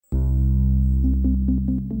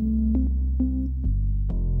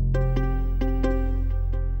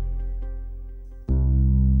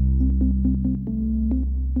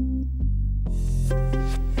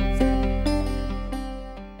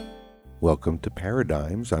welcome to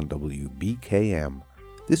Paradigms on WBKM.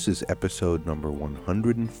 This is episode number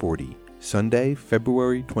 140, Sunday,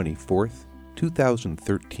 February 24th,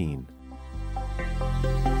 2013.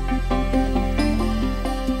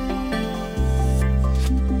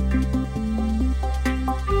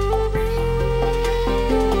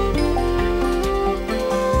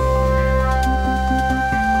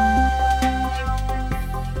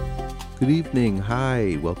 Good evening.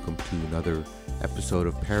 Hi. Welcome to another episode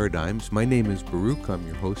of Paradigms. My name is Baruch. I'm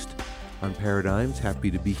your host on Paradigms. Happy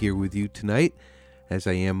to be here with you tonight, as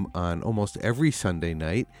I am on almost every Sunday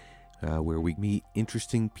night, where we meet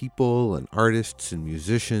interesting people and artists and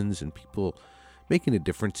musicians and people making a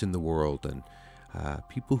difference in the world, and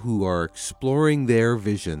people who are exploring their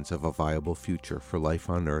visions of a viable future for life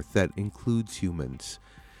on Earth that includes humans.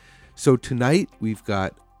 So tonight we've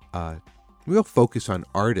got real focus on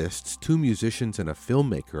artists, two musicians and a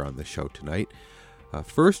filmmaker on the show tonight.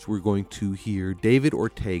 First, we're going to hear David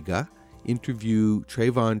Ortega interview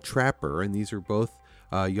Trevon Trapper, and these are both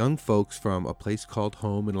young folks from a place called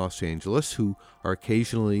Home in Los Angeles who are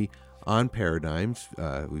occasionally on Paradigms.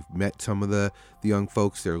 We've met some of the young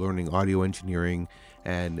folks. They're learning audio engineering,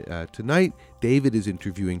 and tonight David is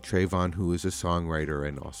interviewing Trevon, who is a songwriter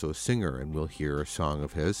and also a singer, and we'll hear a song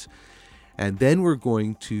of his. And then we're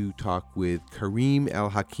going to talk with Karim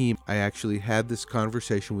Hakim. I actually had this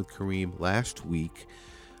conversation with Karim last week,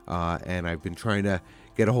 and I've been trying to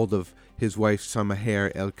get a hold of his wife,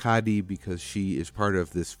 Samaher El-Kadi, because she is part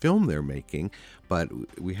of this film they're making, but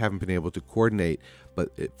we haven't been able to coordinate.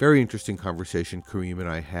 But a very interesting conversation Karim and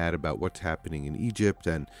I had about what's happening in Egypt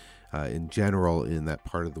and in general in that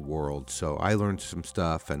part of the world. So I learned some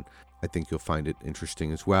stuff, and I think you'll find it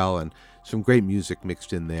interesting as well, and some great music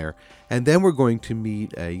mixed in there. And then we're going to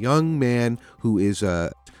meet a young man who is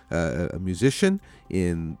a musician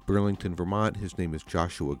in Burlington, Vermont. His name is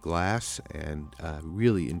Joshua Glass, and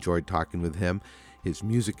really enjoyed talking with him. His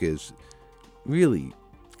music is really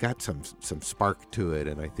got some spark to it,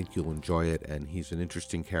 and I think you'll enjoy it, and he's an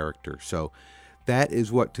interesting character. So that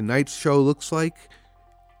is what tonight's show looks like.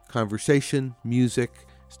 Conversation, music,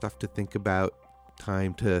 stuff to think about,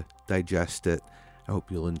 time to digest it. I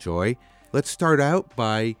hope you'll enjoy. Let's start out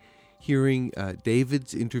by hearing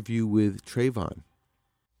David's interview with Trevon.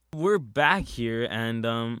 We're back here,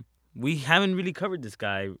 and we haven't really covered this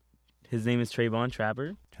guy. His name is Trevon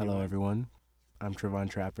Trapper. Hello, everyone. I'm Trevon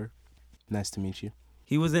Trapper. Nice to meet you.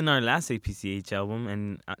 He was in our last APCH album,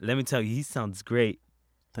 and let me tell you, he sounds great.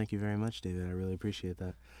 Thank you very much, David. I really appreciate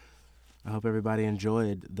that. I hope everybody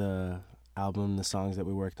enjoyed the album, the songs that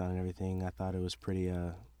we worked on and everything. I thought it was pretty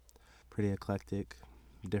eclectic.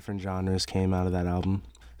 Different genres came out of that album.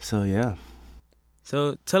 So, yeah.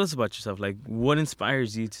 So, tell us about yourself. Like, what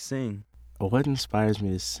inspires you to sing? What inspires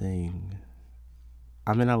me to sing?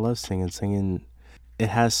 I mean, I love singing. Singing, it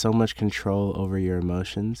has so much control over your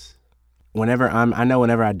emotions. Whenever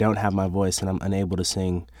I don't have my voice and I'm unable to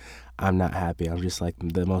sing, I'm not happy. I'm just like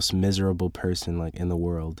the most miserable person like in the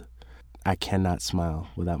world. I cannot smile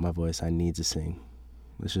without my voice. I need to sing.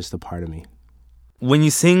 It's just a part of me. When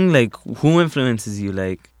you sing, like, who influences you?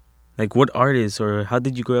 Like what artists, or how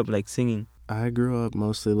did you grow up, like, singing? I grew up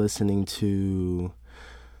mostly listening to,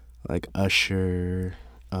 like, Usher,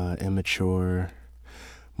 Immature,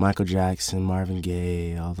 Michael Jackson, Marvin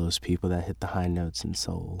Gaye, all those people that hit the high notes in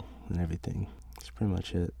soul and everything. That's pretty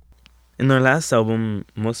much it. In our last album,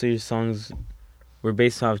 most of your songs were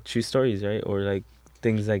based off true stories, right? Or, like,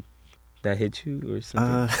 things like that hit you or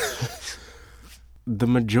something? The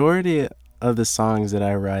majority of the songs that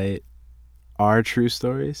I write are true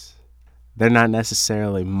stories. They're not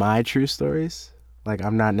necessarily my true stories. Like,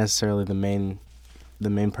 I'm not necessarily the main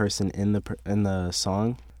person in the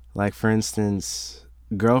song. Like, for instance,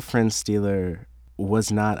 Girlfriend Stealer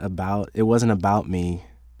wasn't about me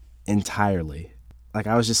entirely. Like,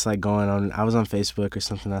 I was just like I was on Facebook or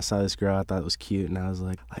something. I saw this girl I thought was cute, and I was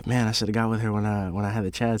like, man, I should have got with her when I had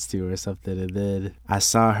the chance to or something. And then I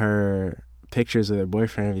saw her pictures with her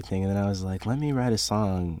boyfriend and everything, and then I was like, let me write a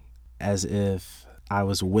song as if I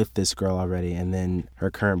was with this girl already, and then her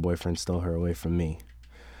current boyfriend stole her away from me.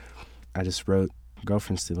 I just wrote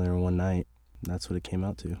Girlfriend Stealer in one night. That's what it came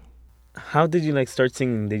out to. How did you, like, start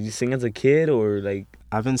singing? Did you sing as a kid, or, like?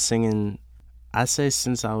 I've been singing, I say,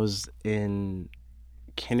 since I was in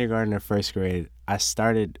kindergarten or first grade. I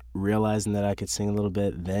started realizing that I could sing a little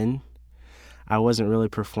bit then. I wasn't really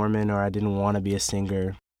performing, or I didn't want to be a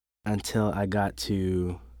singer until I got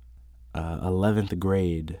to 11th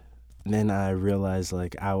grade. Then I realized,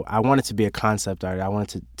 like, I wanted to be a concept artist. I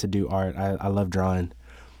wanted to do art. I love drawing.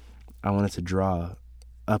 I wanted to draw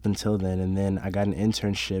up until then. And then I got an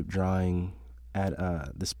internship drawing at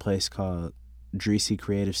this place called Dreesy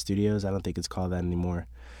Creative Studios. I don't think it's called that anymore.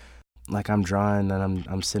 Like, I'm drawing and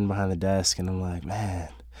I'm sitting behind the desk and I'm like, man,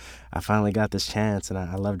 I finally got this chance, and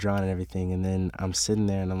I love drawing and everything. And then I'm sitting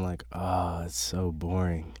there and I'm like, oh, it's so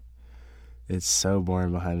boring. It's so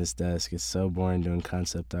boring behind this desk. It's so boring doing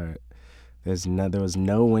concept art. There was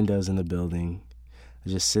no windows in the building. I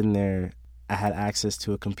was just sitting there. I had access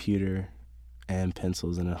to a computer and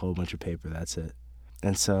pencils and a whole bunch of paper. That's it.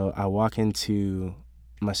 And so I walk into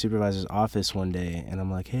my supervisor's office one day and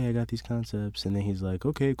I'm like, hey, I got these concepts. And then he's like,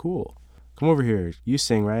 okay, cool. Come over here. You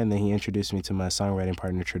sing, right? And then he introduced me to my songwriting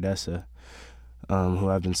partner, Trevon, who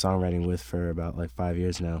I've been songwriting with for about like 5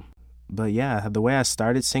 years now. But yeah, the way I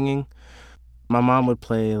started singing, my mom would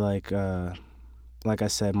play like I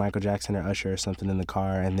said, Michael Jackson or Usher or something in the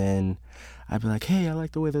car, and then I'd be like, hey, I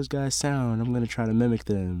like the way those guys sound. I'm going to try to mimic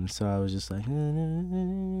them. So I was just like,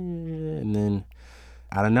 and then,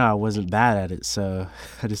 I don't know, I wasn't bad at it, so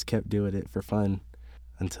I just kept doing it for fun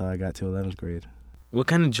until I got to 11th grade. What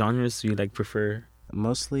kind of genres do you like prefer?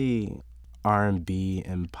 Mostly R&B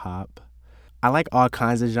and pop. I like all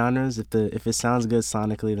kinds of genres. If it sounds good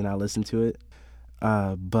sonically, then I'll listen to it.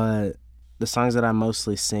 But the songs that I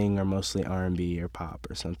mostly sing are mostly R&B or pop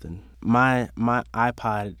or something. My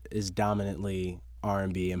iPod is dominantly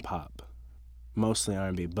R&B and pop, mostly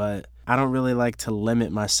R&B. But I don't really like to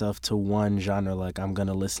limit myself to one genre. Like, I'm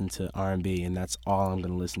gonna listen to R&B and that's all I'm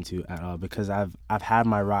gonna listen to at all. Because I've had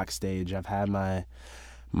my rock stage, I've had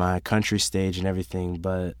my country stage and everything,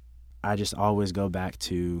 but I just always go back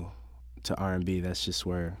to R&B. That's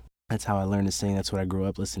how I learned to sing. That's what I grew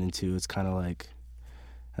up listening to. It's kind of like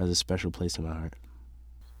has a special place in my heart.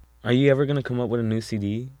 Are you ever going to come up with a new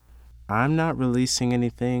CD? I'm not releasing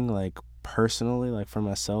anything, like, personally, like, for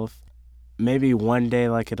myself. Maybe one day,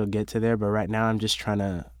 like, it'll get to there, but right now I'm just trying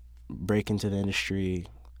to break into the industry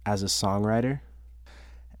as a songwriter.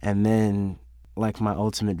 And then, like, my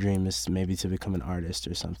ultimate dream is maybe to become an artist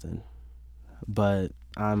or something. But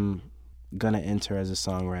I'm going to enter as a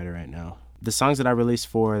songwriter right now. The songs that I released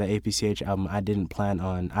for the APCH album, I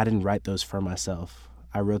didn't write those for myself.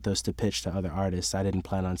 I wrote those to pitch to other artists. I didn't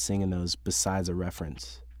plan on singing those besides a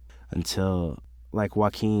reference until, like,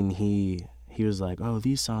 Joaquin, he was like, oh,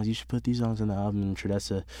 these songs, you should put these songs on the album. And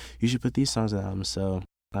Trevon, you should put these songs on the album. So,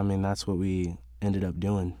 I mean, that's what we ended up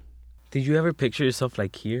doing. Did you ever picture yourself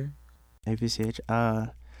like here? APCH?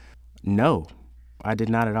 No, I did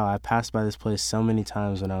not at all. I passed by this place so many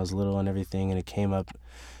times when I was little and everything, and it came up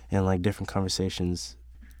in, like, different conversations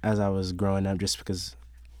as I was growing up just because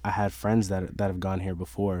I had friends that have gone here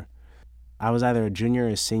before. I was either a junior or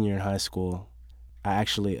a senior in high school. I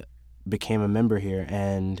actually became a member here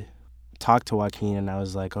and talked to Joaquin, and I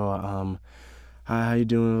was like, hi, how you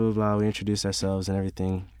doing, blah, blah, blah. We introduced ourselves and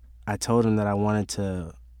everything. I told him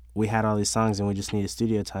that we had all these songs and we just needed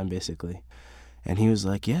studio time, basically. And he was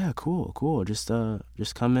like, yeah, cool. Just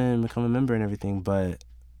come in, become a member and everything. But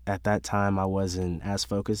at that time, I wasn't as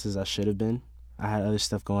focused as I should have been. I had other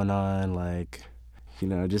stuff going on, like, you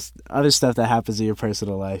know, just other stuff that happens in your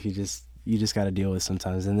personal life. You just got to deal with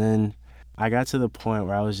sometimes. And then I got to the point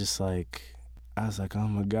where I was like, oh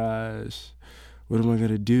my gosh, what am I going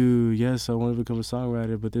to do? Yes, I want to become a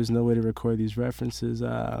songwriter, but there's no way to record these references.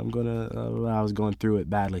 I was going through it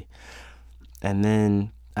badly. And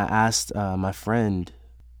then I asked my friend,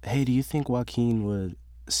 hey, do you think Joaquin would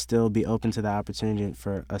still be open to the opportunity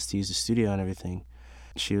for us to use the studio and everything?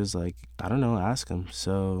 She was like, I don't know, ask him.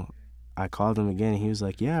 So I called him again, and he was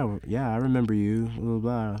like, yeah, I remember you, blah,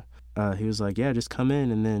 blah, blah. He was like, yeah, just come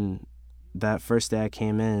in. And then that first day I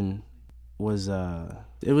came in was,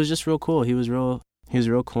 it was just real cool. He was real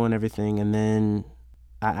cool and everything. And then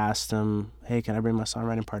I asked him, hey, can I bring my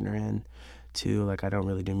songwriting partner in too? Like, I don't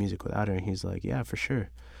really do music without her. And he's like, yeah, for sure.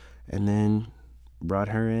 And then brought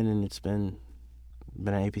her in, and it's been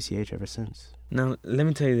at APCH ever since. Now, let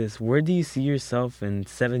me tell you this. Where do you see yourself in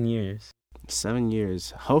 7 years? 7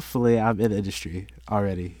 years. Hopefully, I'm in the industry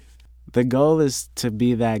already. The goal is to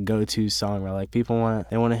be that go-to songwriter. Like, people want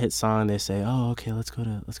a hit song. They say, "Oh, okay, let's go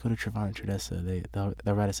to Trevon and Trevon.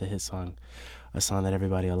 They'll write us a hit song, a song that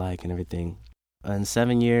everybody will like and everything." In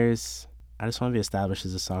 7 years, I just want to be established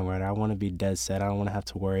as a songwriter. I want to be dead set. I don't want to have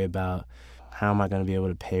to worry about how am I going to be able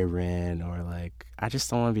to pay rent, or, like, I just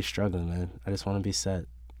don't want to be struggling, man. I just want to be set.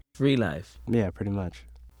 Free life. Yeah, pretty much.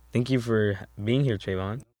 Thank you for being here,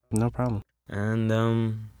 Trevon. No problem. And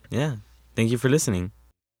yeah, thank you for listening.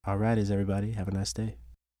 All right, everybody. Have a nice day.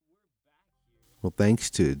 Well, thanks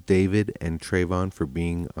to David and Trevon for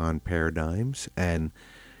being on Paradigms, and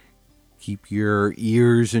keep your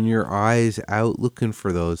ears and your eyes out looking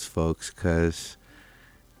for those folks, because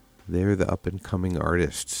They're the up-and-coming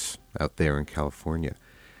artists out there in California.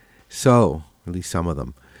 So, at least some of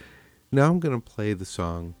them. Now I'm going to play the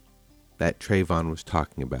song that Trevon was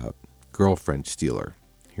talking about, Girlfriend Stealer.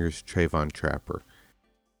 Here's Trevon Trapper.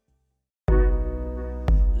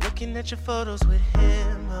 Looking at your photos with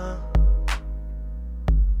him,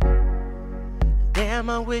 damn,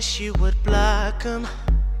 I wish you would block him.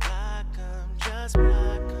 Just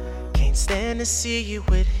block him. Can't stand to see you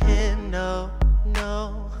with him, no.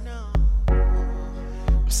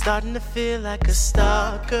 I'm starting to feel like a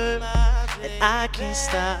stalker, and I can't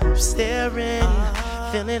stop staring,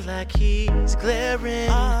 feeling like he's glaring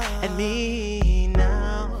at me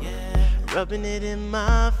now, rubbing it in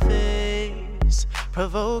my face,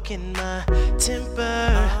 provoking my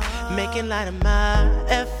temper, making light of my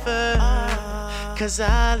effort, 'cause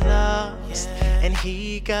I lost and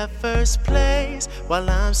he got first place, while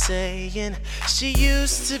I'm saying she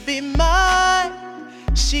used to be mine,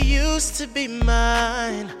 she used to be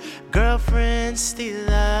mine. Girlfriend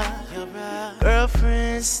stealer,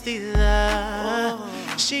 girlfriend stealer.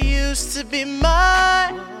 She used to be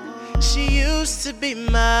mine, she used to be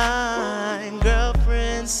mine.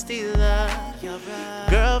 Girlfriend stealer,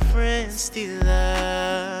 girlfriend stealer.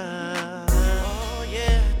 Oh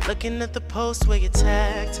yeah. Looking at the post where you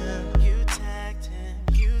tagged him, you tagged him,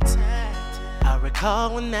 you tagged him. I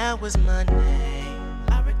recall when that was my name,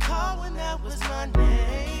 I recall when that was my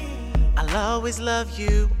name. I'll always love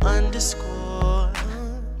you, underscore,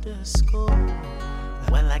 underscore.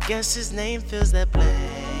 Well, I guess his name fills that blank,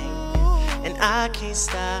 and I can't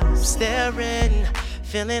stop staring,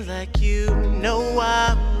 feeling like you know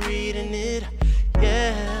I'm reading it,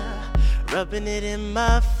 yeah, rubbing it in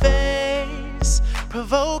my face,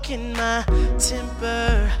 provoking my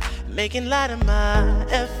temper, making light of my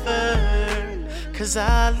effort, 'cause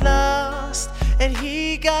I lost and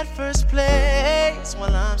he got first place,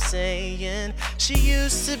 while I'm saying she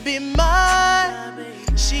used to be mine,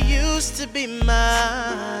 she used to be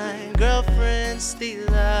mine. Girlfriend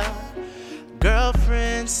stealer,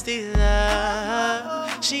 girlfriend stealer.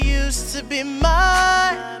 She used to be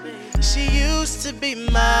mine, she used to be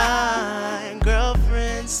mine.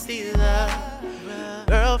 Girlfriend stealer,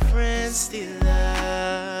 girlfriend stealer.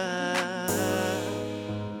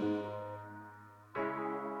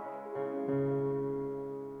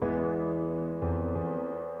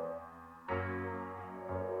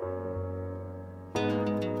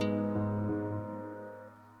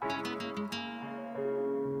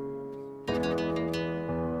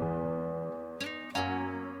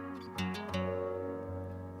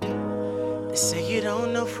 They say you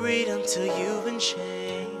don't know freedom till you've been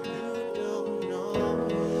chained.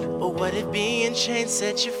 But what if being chained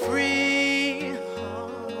set you free?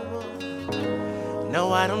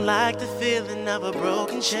 No, I don't like the feeling of a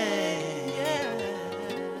broken chain.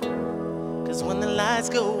 'Cause when the lights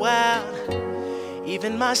go out,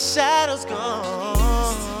 even my shadow's gone.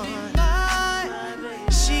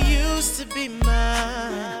 She used to be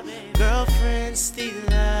mine. Girlfriend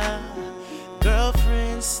stealer,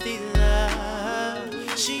 girlfriend stealer.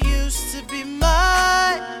 She used to be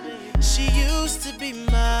mine, she used to be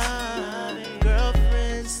mine.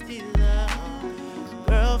 Girlfriend stealer,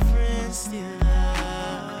 girlfriend stealer.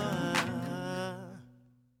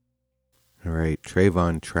 All right,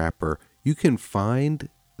 Trevon Trapper. You can find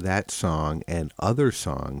that song and other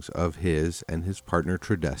songs of his and his partner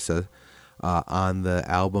Tredessa on the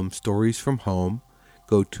album Stories from Home.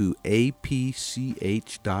 Go to apch.org,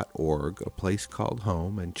 a place called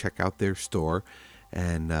home, and check out their store.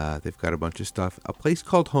 And they've got a bunch of stuff. A Place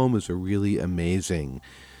Called Home is a really amazing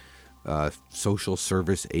social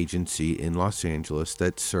service agency in Los Angeles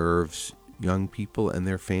that serves young people and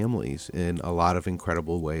their families in a lot of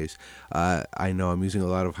incredible ways. I know I'm using a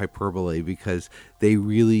lot of hyperbole because they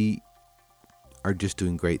really are just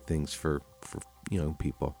doing great things for young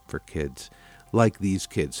people, for kids. Like these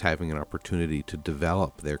kids having an opportunity to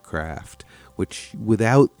develop their craft, which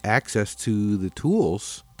without access to the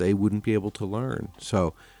tools, they wouldn't be able to learn.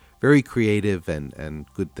 So very creative and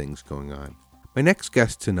good things going on. My next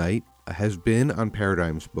guest tonight has been on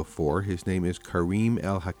Paradigms before. His name is Karim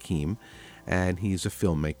El Hakim, and he's a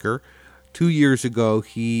filmmaker. 2 years ago,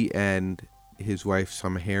 he and his wife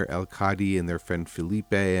Samaher El Kadi and their friend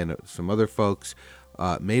Felipe and some other folks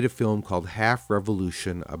made a film called Half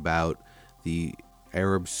Revolution about the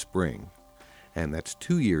Arab Spring. And that's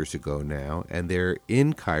 2 years ago now. And they're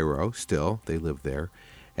in Cairo still. They live there.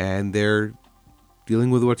 And they're dealing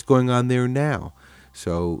with what's going on there now.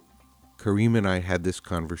 So Karim and I had this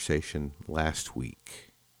conversation last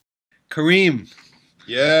week. Karim.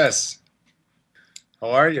 Yes. How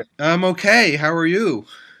are you? I'm okay. How are you?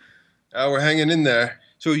 We're hanging in there.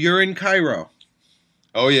 So you're in Cairo.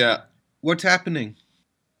 Oh yeah. What's happening?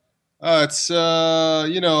 It's I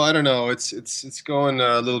don't know. It's going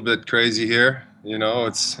a little bit crazy here.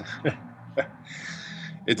 It's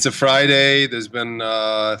it's a Friday. There's been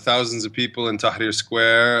thousands of people in Tahrir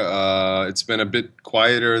Square. It's been a bit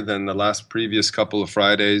quieter than the last previous couple of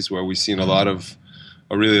Fridays, where we've seen really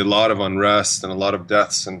a lot of unrest and a lot of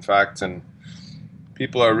deaths, in fact, and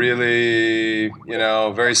people are really,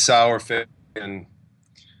 very sour-faced, and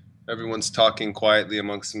everyone's talking quietly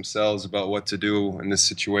amongst themselves about what to do in this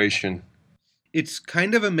situation. It's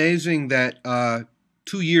kind of amazing that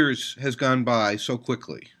 2 years has gone by so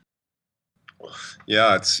quickly.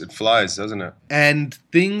 Yeah, it flies, doesn't it? And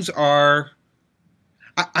things are.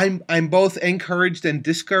 I'm both encouraged and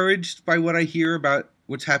discouraged by what I hear about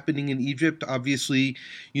what's happening in Egypt. Obviously,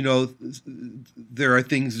 there are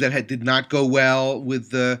things that did not go well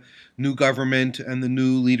with the new government and the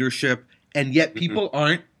new leadership, and yet people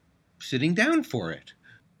aren't sitting down for it.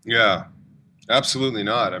 Yeah, absolutely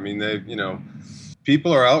not. I mean,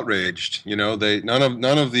 people are outraged. None of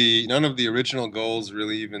the original goals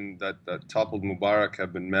really even that toppled Mubarak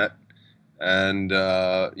have been met, and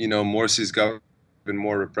Morsi's government has been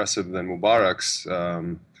more repressive than Mubarak's.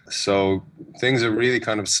 So things have really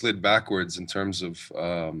kind of slid backwards in terms of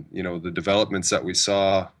the developments that we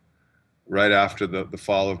saw right after the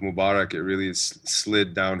fall of Mubarak. It really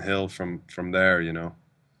slid downhill from there.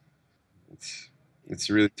 It's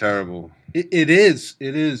really terrible. It is.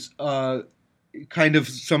 It is kind of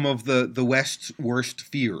some of the West's worst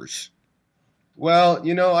fears. Well,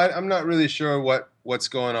 I'm not really sure what's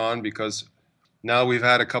going on, because now we've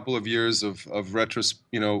had a couple of years of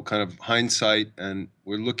kind of hindsight, and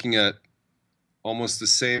we're looking at almost the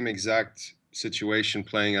same exact situation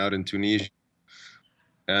playing out in Tunisia,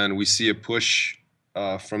 and we see a push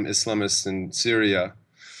from Islamists in Syria.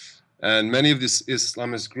 And many of these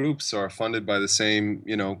Islamist groups are funded by the same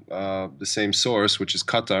source, which is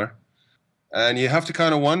Qatar. And you have to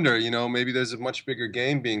kind of wonder, maybe there's a much bigger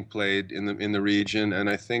game being played in the region, and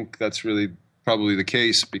I think that's really probably the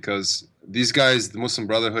case, because these guys, the Muslim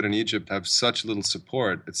Brotherhood in Egypt, have such little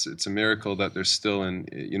support. It's a miracle that they're still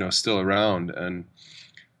still around, and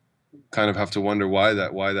kind of have to wonder why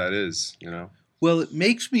that is. Well, it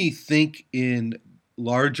makes me think in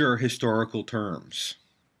larger historical terms.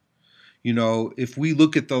 If we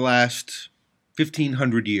look at the last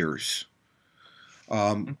 1,500 years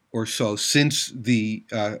or so since the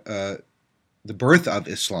birth of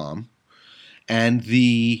Islam, and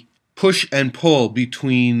the push and pull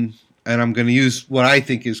between, and I'm going to use what I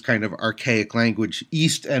think is kind of archaic language,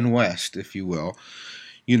 East and West, if you will,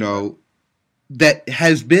 that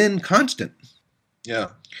has been constant. Yeah.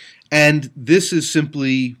 And this is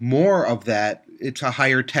simply more of that. It's a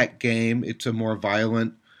higher tech game. It's a more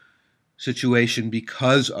violent situation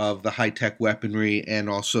because of the high-tech weaponry, and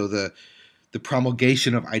also the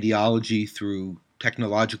promulgation of ideology through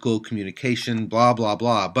technological communication, blah, blah,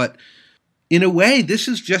 blah. But in a way, this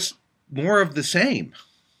is just more of the same.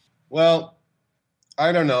 Well,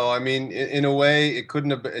 I don't know. I mean, in a way, it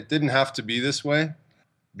didn't have to be this way,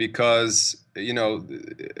 because,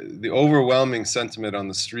 the overwhelming sentiment on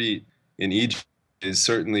the street in Egypt is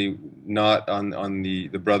certainly not on the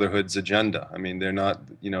Brotherhood's agenda. I mean, they're not,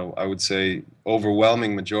 I would say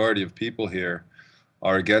overwhelming majority of people here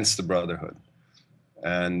are against the Brotherhood.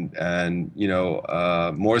 And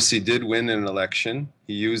Morsi did win an election.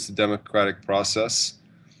 He used the democratic process.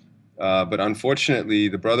 But unfortunately,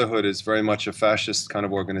 the Brotherhood is very much a fascist kind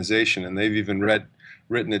of organization, and they've even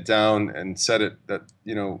written it down and said that,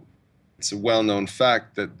 it's a well-known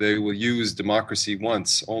fact that they will use democracy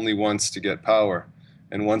only once to get power.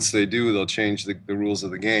 And once they do, they'll change the rules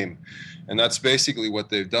of the game. And that's basically what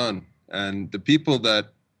they've done. And the people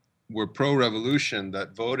that were pro-revolution,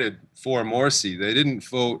 that voted for Morsi, they didn't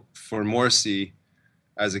vote for Morsi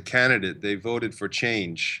as a candidate. They voted for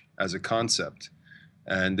change as a concept.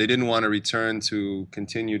 And they didn't want to return to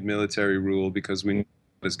continued military rule, because we know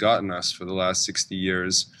what has gotten us for the last 60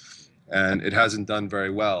 years. And it hasn't done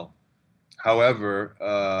very well. However,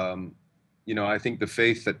 I think the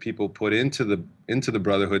faith that people put into the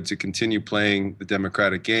Brotherhood to continue playing the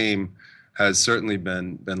democratic game has certainly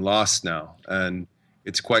been lost now. And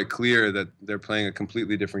it's quite clear that they're playing a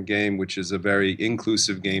completely different game, which is a very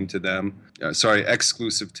inclusive game to them.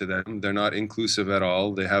 Exclusive to them. They're not inclusive at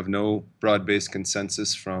all. They have no broad-based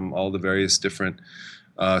consensus from all the various different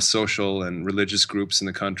social and religious groups in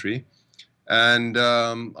the country. And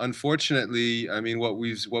unfortunately, I mean, what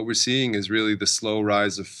we're seeing is really the slow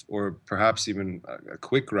rise of, or perhaps even a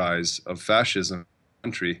quick rise of, fascism in the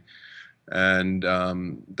country. And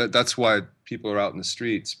that's why people are out in the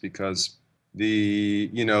streets, because the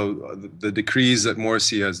decrees that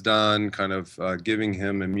Morsi has done, kind of giving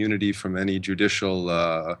him immunity from any judicial,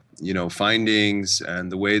 findings,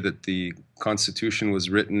 and the way that the Constitution was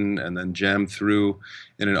written and then jammed through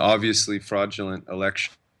in an obviously fraudulent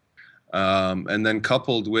election. And then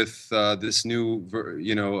coupled with this new,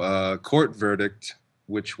 court verdict,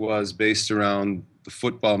 which was based around the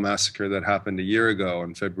football massacre that happened a year ago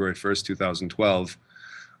on February 1st, 2012,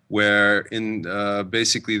 where in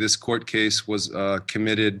basically this court case was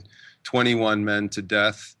committed 21 men to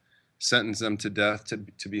death, sentenced them to death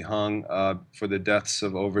to be hung for the deaths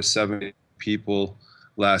of over 70 people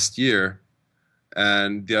last year.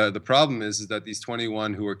 And the problem is that these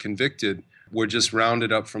 21 who were convicted were just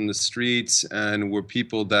rounded up from the streets and were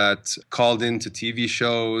people that called into TV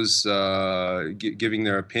shows, giving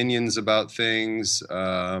their opinions about things.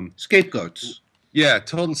 Scapegoats. Yeah,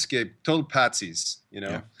 total patsies,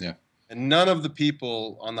 Yeah. And none of the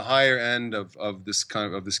people on the higher end of this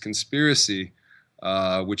conspiracy,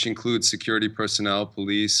 which includes security personnel,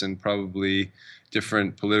 police, and probably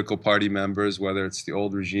different political party members, whether it's the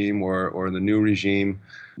old regime or the new regime,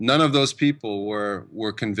 none of those people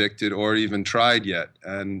were convicted or even tried yet.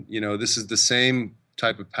 And this is the same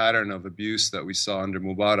type of pattern of abuse that we saw under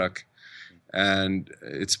Mubarak. And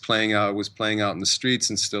it was playing out in the streets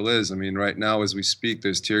and still is. I mean, right now as we speak,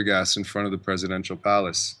 there's tear gas in front of the presidential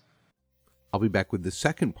palace. I'll be back with the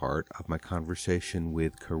second part of my conversation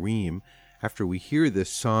with Karim after we hear this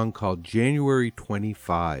song called January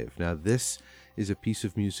 25. Now, this is a piece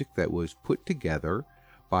of music that was put together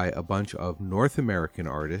by a bunch of North American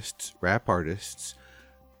artists, rap artists,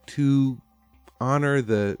 to honor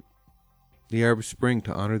the Arab Spring,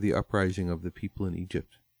 to honor the uprising of the people in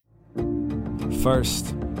Egypt.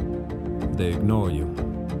 First, they ignore you.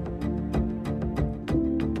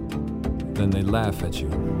 Then they laugh at you.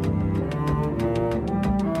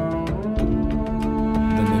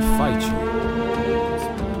 Then they fight you.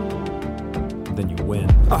 Then you win.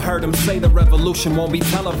 I heard him say the revolution won't be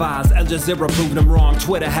televised. Al Jazeera proved him wrong.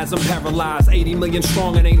 Twitter has him paralyzed. 80 million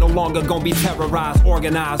strong and ain't no longer gonna be terrorized.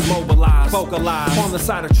 Organized, mobilized, vocalized. On the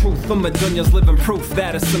side of truth, the Medunya's living proof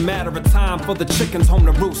that it's a matter of time for the chickens home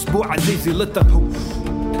to roost. Bouazizi lit the hoof.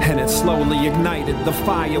 And it slowly ignited the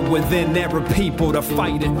fire within Arab people to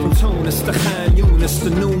fight it. From Tunis to Khan Yunis, the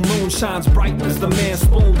new moon shines bright as the man's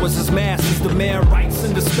spoon was as mass as the man writes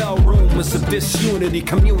in the spell rumors of disunity,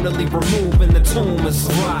 communally removing the tomb is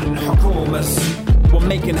rotten hukumas. We're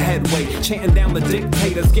making headway, chanting down the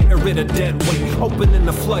dictators, getting rid of dead weight, opening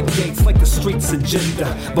the floodgates like the streets of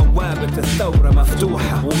Jeddah. بوابة الثورة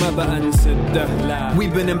مفتوحة وما بقى نسد.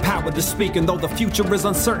 We've been empowered to speak, and though the future is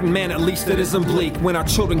uncertain, man, at least it isn't bleak. When our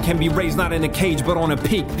children can be raised not in a cage but on a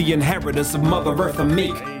peak, the inheritors of Mother Earth are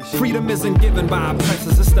meek. Freedom isn't given by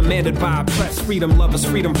oppressors, it's demanded by oppressed. Freedom lovers,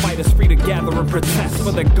 freedom fighters, free to gather and protest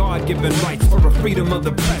for their God-given rights, for the freedom of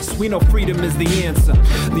the press. We know freedom is the answer.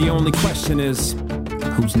 The only question is,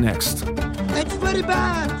 who's next? It's very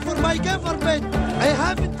bad for my government. I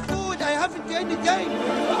haven't food, I haven't anything.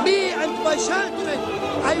 Me and my children,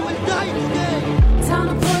 I will die today. Time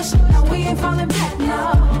to push, and we ain't falling back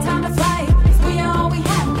now. Time to fight, 'cause we are all we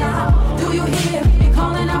have now. Do you hear me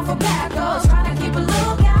calling out for backup? Trying to keep a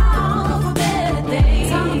lookout for better days.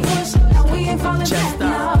 Time to push, and we ain't falling back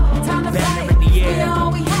now. Time to fight, 'cause we are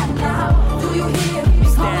all we have now. Do you hear me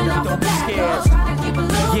calling out for backup? Trying to keep a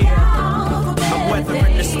lookout.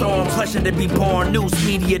 Weathering the storm, pleasure to be born. News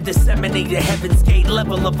media disseminated Heaven's Gate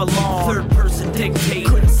level of alarm. Third person dictate,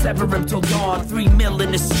 couldn't sever him till dawn. 3 mil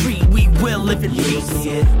in the street, we will live in peace.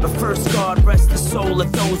 But first, God rest the soul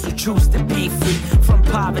of those who choose to be free. From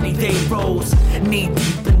poverty they rose, knee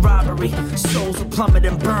deep in robbery. Souls will plummet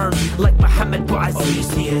and burn like Muhammad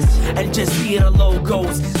Bouazizi. Al Jazeera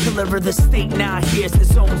logos deliver the state, now here's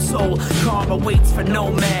his own soul. Karma waits for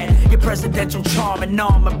no man. Your presidential charm and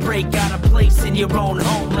armor break out of place in your own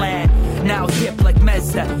homeland. Now dip like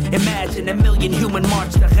Mezza. Imagine a million human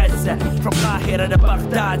march to Gaza. From Qahira to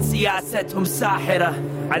Baghdad, سياستهم ساحرة.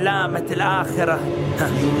 علامة الآخرة.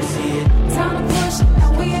 You will see it. Time to push,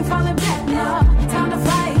 and we ain't falling back now. Time to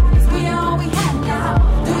fight, 'cause we are all we have now.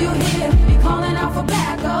 Do you hear me calling out for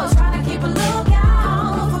backup? Trying to keep a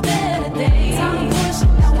lookout for better days. Time to push,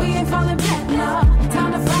 and we ain't falling back now.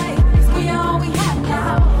 Time to fight, 'cause we are all we have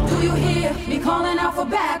now. Do you hear me calling out for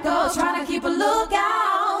backup? Trying to keep a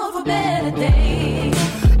lookout for better days.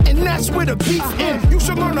 And that's where the beef ends. You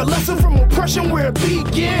should learn a lesson from oppression where it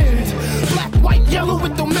begins. Black, white, yellow,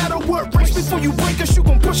 it don't matter what race. Before you break us, you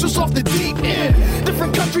gon' push us off the deep end.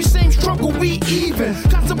 Different countries, same struggle, we even.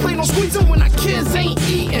 Contemplate on squeezing when our kids ain't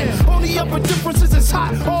eating. Only other difference is it's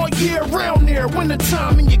hot all year round there. Winter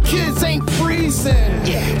time and your kids ain't freezing.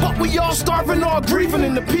 But we all starving, all grieving,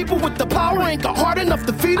 and the people with the power ain't got hard enough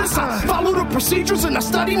to feed us. I follow the procedures and I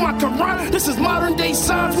study my Quran. This is modern day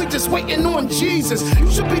science, we just waiting on Jesus. You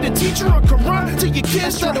should be the teacher of Quran to your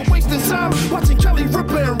kids that are wasting time watching Kelly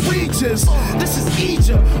Ripa and Regis. This is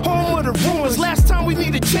Egypt, home of the ruins. Last time we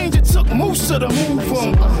needed change, it took Musa to move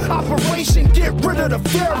them. Operation get rid of the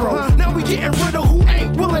pharaoh. Now we getting rid of who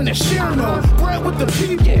ain't willing to share no bread with the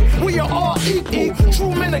people. We are all equal.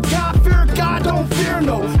 True men of God, fear God, don't fear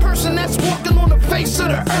no person that's walking on the face of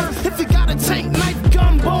the earth. If you got a tank, knife,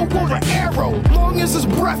 gun, bow, or an arrow, long as it's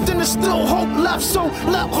breath, then there's still hope left. So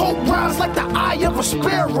let hope rise like the eye of a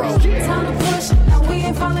sparrow. Time to push, now we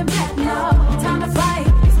ain't falling back now. Time to fight,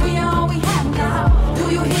 'cause we are all we have now.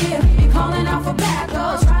 Do you hear me calling out for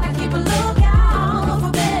backup? Trying to keep a lookout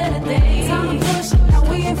for better days. Time to push, now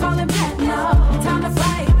we ain't falling back now. Time to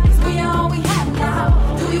fight, 'cause we are all we have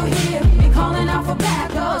now. Do you hear me calling out for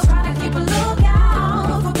backup? Trying to keep a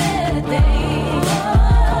lookout for better days.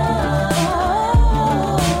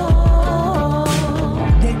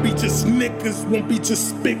 Won't be just niggas, won't be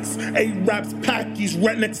just spics. A-raps, packies,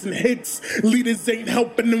 rednecks, and hicks. Leaders ain't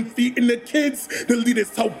helping them feeding the kids. The leaders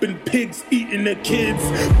helping pigs eating the kids.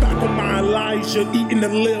 Back on my Elijah, eating the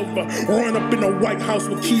liver. Run up in the White House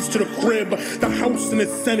with keys to the crib. The House and the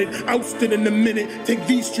Senate ousted in a minute. Take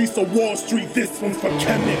these streets to Wall Street, this one's for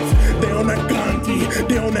chemists. They on that Gandhi,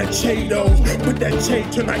 they on that Cheeto. Put that Che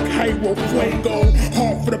turn like Cairo Fuego.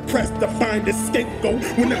 Hard for the press to find a scapegoat.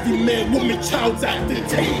 When every man, woman, child's at the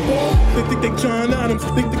table. They think they John Adams,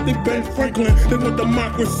 they think they Ben Franklin. They want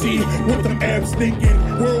democracy, what them Arabs thinking.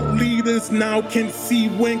 World leaders now can see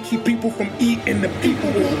when keep people from eating, the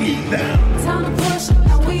people will eat them. Time to push,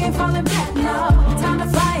 now we ain't falling back now. Time to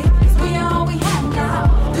fight, 'cause we are all we have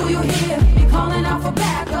now. Do you hear me calling out for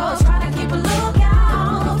backup? Trying to keep a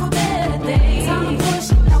lookout for better days. Time to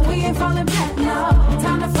push, now we ain't falling back now.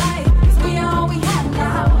 Time to fight, 'cause we are all we have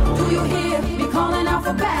now. Do you hear me calling out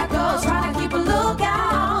for backup? Trying to keep a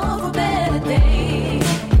lookout for better days.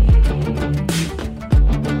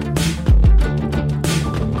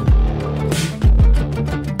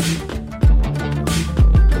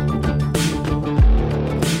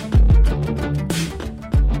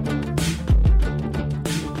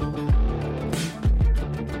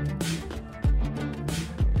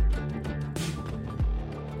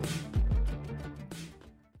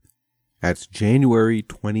 That's January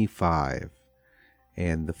 25.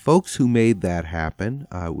 And the folks who made that happen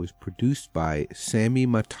was produced by Sammy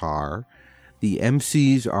Matar. The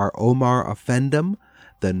MCs are Omar Offendum,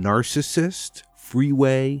 The Narcissist,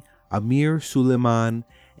 Freeway, Amir Suleiman,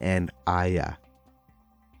 and Aya.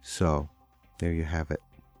 So, there you have it.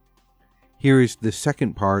 Here is the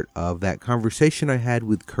second part of that conversation I had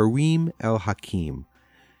with Karim El Hakim.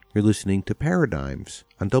 You're listening to Paradigms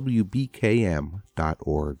on WBKM.org.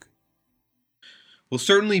 Well,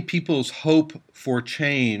 certainly people's hope for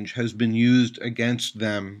change has been used against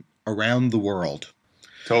them around the world.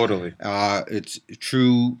 Totally. It's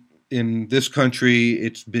true in this country.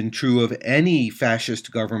 It's been true of any fascist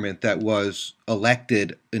government that was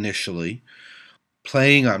elected initially,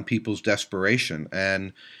 playing on people's desperation.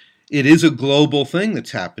 And it is a global thing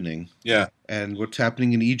that's happening. Yeah. And what's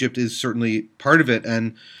happening in Egypt is certainly part of it.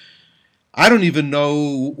 And I don't even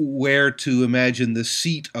know where to imagine the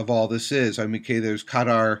seat of all this is. I mean, okay, there's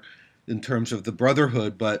Qatar in terms of the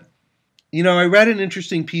Brotherhood, but, you know, I read an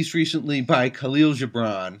interesting piece recently by Khalil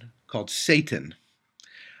Gibran called Satan,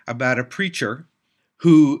 about a preacher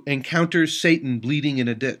who encounters Satan bleeding in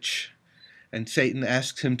a ditch, and Satan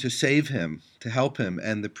asks him to save him, to help him,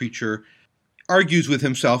 and the preacher argues with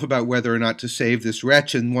himself about whether or not to save this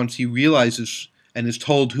wretch, and once he realizes and is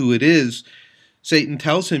told who it is, Satan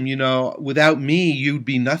tells him, you know, without me, you'd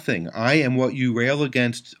be nothing. I am what you rail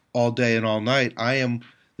against all day and all night. I am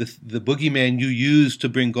the boogeyman you use to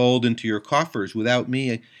bring gold into your coffers. Without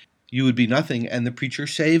me, you would be nothing. And the preacher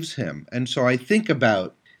saves him. And so I think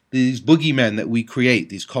about these boogeymen that we create,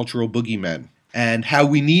 these cultural boogeymen, and how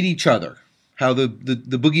we need each other, how the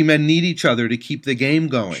boogeymen need each other to keep the game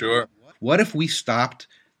going. Sure. What if we stopped,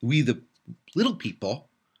 we the little people,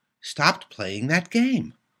 stopped playing that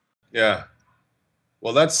game? Yeah.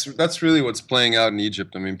 Well, that's really what's playing out in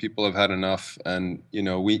Egypt. I mean, people have had enough, and you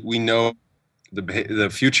know, we know the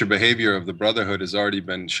future behavior of the Brotherhood has already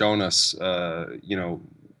been shown us, you know,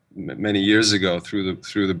 many years ago through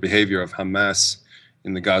the behavior of Hamas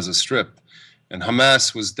in the Gaza Strip. And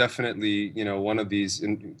Hamas was definitely, one of these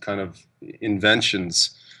kind of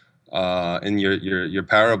inventions in your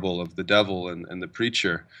parable of the devil and the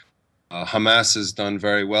preacher. Hamas has done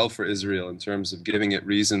very well for Israel in terms of giving it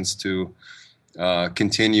reasons to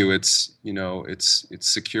continue its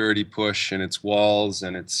security push and its walls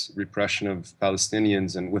and its repression of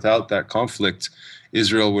Palestinians. And without that conflict,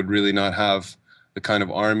 Israel would really not have the kind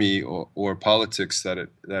of army or politics that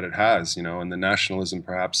it has, and the nationalism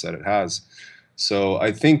perhaps that it has. So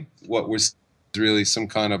I think what we're seeing is really some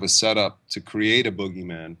kind of a setup to create a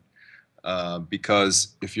boogeyman.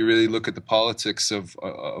 Because if you really look at the politics of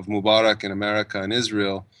Mubarak in America and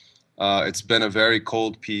Israel, it's been a very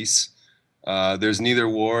cold peace. There's neither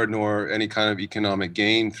war nor any kind of economic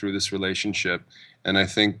gain through this relationship. And I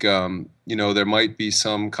think, there might be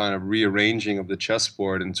some kind of rearranging of the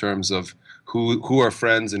chessboard in terms of who are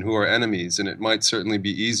friends and who are enemies. And it might certainly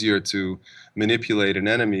be easier to manipulate an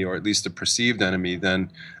enemy, or at least a perceived enemy,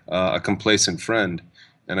 than a complacent friend.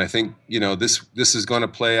 And I think, this is going to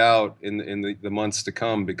play out in the months to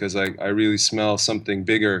come, because I really smell something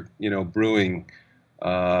bigger, brewing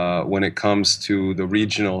when it comes to the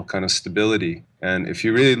regional kind of stability. And if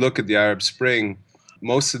you really look at the Arab Spring,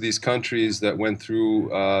 most of these countries that went through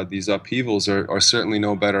these upheavals are certainly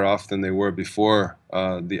no better off than they were before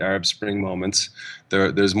the Arab Spring moments.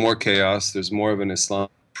 There's more chaos, there's more of an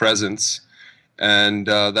Islamic presence, and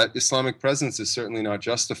that Islamic presence is certainly not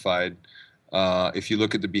justified. If you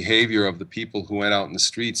look at the behavior of the people who went out in the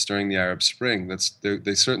streets during the Arab Spring,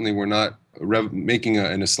 they certainly were not making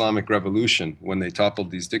an Islamic revolution when they toppled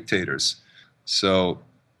these dictators. So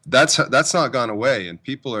that's not gone away, and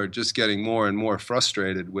people are just getting more and more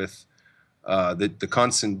frustrated with the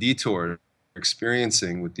constant detour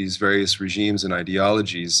experiencing with these various regimes and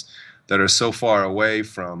ideologies that are so far away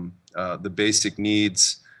from the basic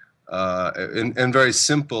needs and very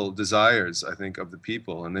simple desires, I think, of the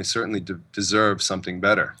people, and they certainly deserve something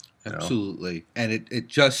better. Absolutely. And it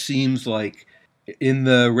just seems like in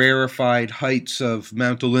the rarefied heights of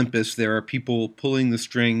Mount Olympus, there are people pulling the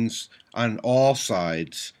strings on all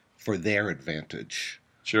sides for their advantage.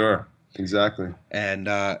 Sure, exactly. And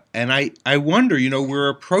I wonder, we're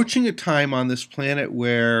approaching a time on this planet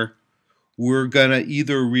where we're going to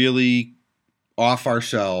either really off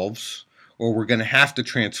ourselves, or we're going to have to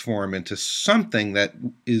transform into something that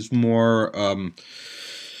is more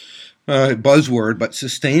buzzword, but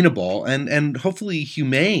sustainable and hopefully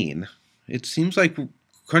humane. It seems like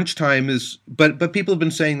crunch time is, but people have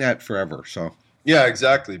been saying that forever. So yeah,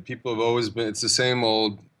 exactly. People have always been. It's the same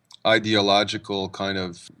old ideological kind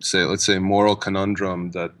of let's say moral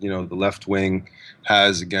conundrum that the left wing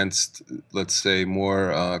has against, let's say,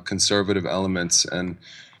 more conservative elements. And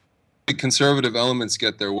the conservative elements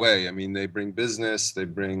get their way. I mean, they bring business, they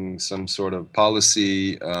bring some sort of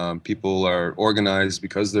policy. People are organized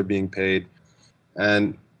because they're being paid,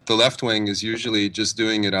 and the left wing is usually just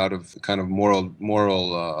doing it out of kind of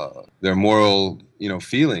their moral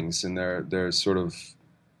feelings and their sort of,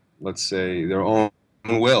 let's say, their own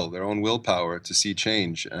willpower to see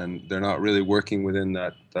change, and they're not really working within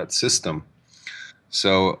that system.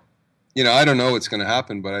 So, I don't know what's going to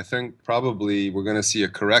happen, but I think probably we're going to see a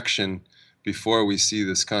correction before we see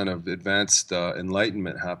this kind of advanced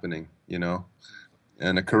enlightenment happening,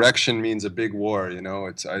 And a correction means a big war,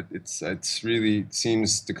 It's really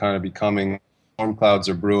seems to kind of be coming. Storm clouds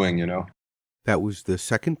are brewing, That was the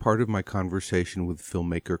second part of my conversation with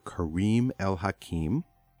filmmaker Karim El-Hakim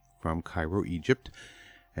from Cairo, Egypt.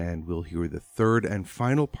 And we'll hear the third and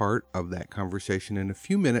final part of that conversation in a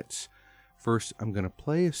few minutes. First, I'm going to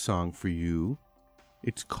play a song for you.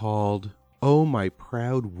 It's called Oh My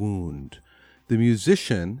Proud Wound. The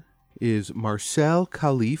musician is Marcel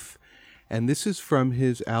Khalif, and this is from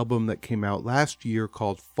his album that came out last year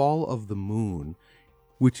called Fall of the Moon,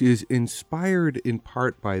 which is inspired in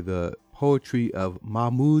part by the poetry of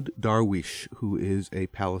Mahmoud Darwish, who is a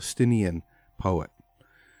Palestinian poet.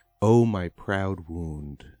 Oh My Proud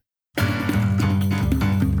Wound.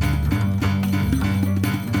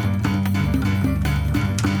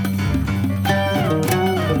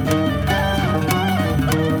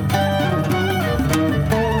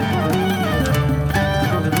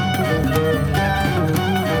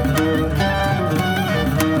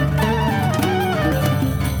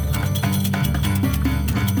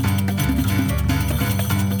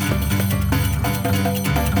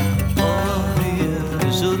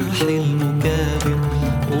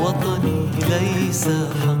 ليس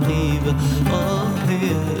حقيبة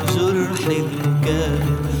يا جرحي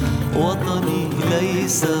المكابر وطني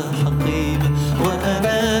ليس حقيبة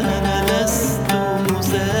وأنا لست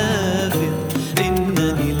مسافر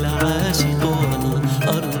إنني العاشق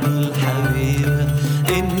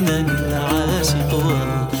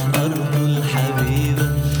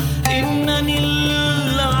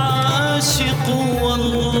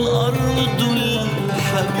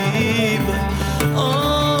الحبيبة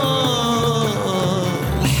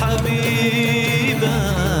الحبيبة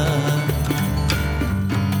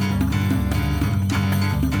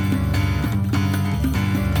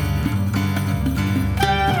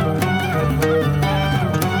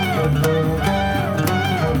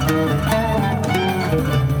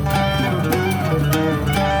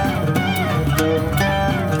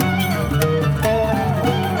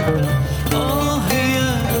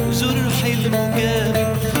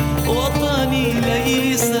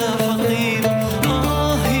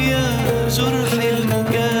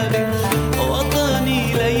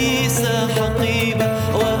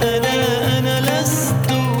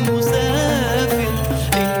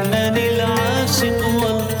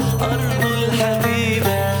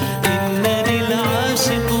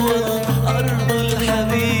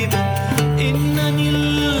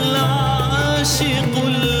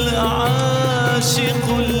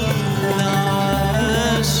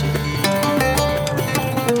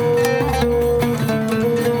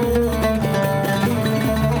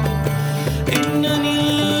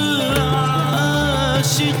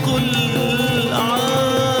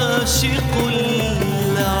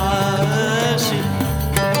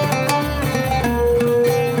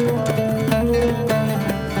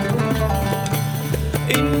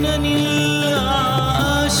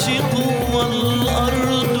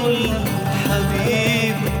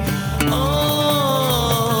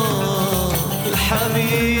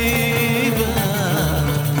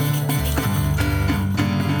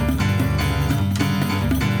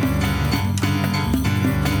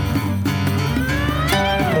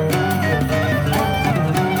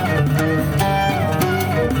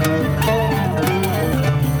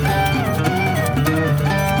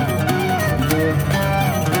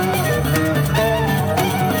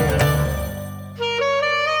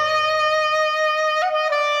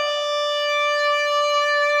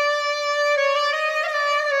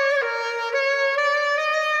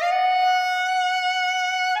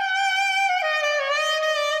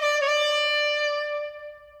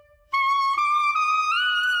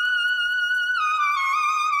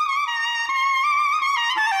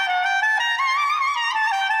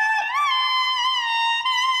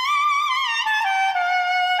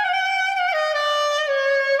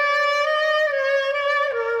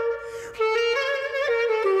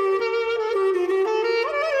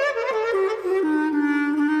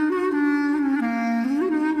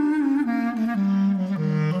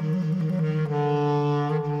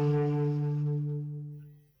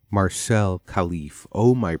Marcel Khalif,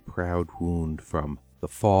 Oh My Proud Wound from The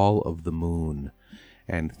Fall of the Moon.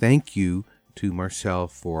 And thank you to Marcel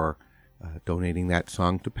for donating that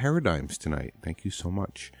song to Paradigms tonight. Thank you so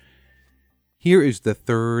much. Here is the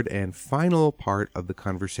third and final part of the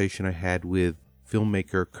conversation I had with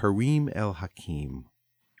filmmaker Karim El Hakim.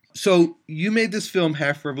 So you made this film,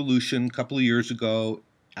 Half Revolution, a couple of years ago.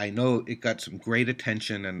 I know it got some great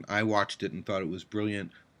attention, and I watched it and thought it was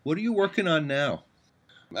brilliant. What are you working on now?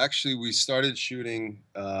 Actually, we started shooting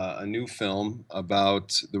a new film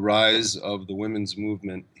about the rise of the women's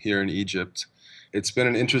movement here in Egypt. It's been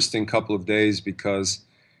an interesting couple of days because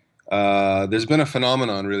there's been a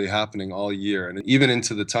phenomenon really happening all year. And even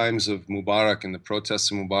into the times of Mubarak and the protests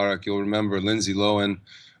of Mubarak, you'll remember Lindsay Lohan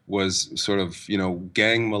was sort of,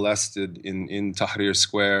 gang molested in Tahrir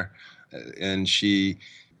Square. And she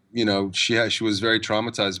was very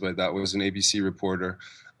traumatized by that, was an ABC reporter.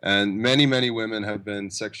 And many, many women have been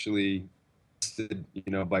sexually molested,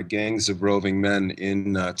 by gangs of roving men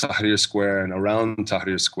in Tahrir Square and around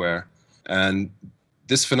Tahrir Square. And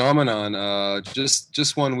this phenomenon,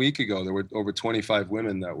 just 1 week ago, there were over 25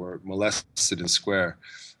 women that were molested in Square.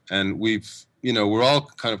 And we're all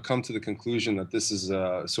kind of come to the conclusion that this is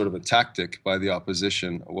a sort of a tactic by the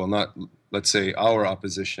opposition. Well, not, let's say, our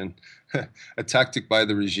opposition, a tactic by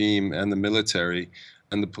the regime and the military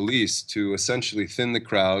and the police to essentially thin the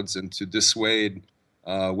crowds and to dissuade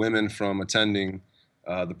women from attending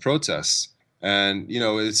the protests. And,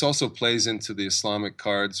 it also plays into the Islamic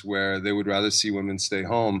cards where they would rather see women stay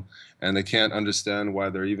home, and they can't understand why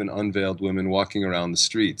there are even unveiled women walking around the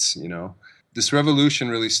streets, This revolution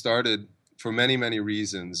really started for many, many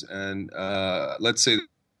reasons. And let's say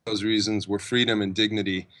those reasons were freedom and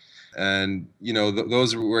dignity. And,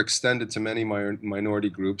 those were extended to many minority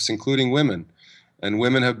groups, including women. And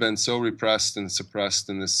women have been so repressed and suppressed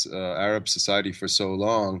in this Arab society for so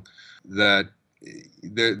long that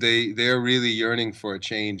they are really yearning for a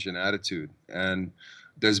change in attitude. And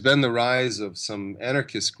there's been the rise of some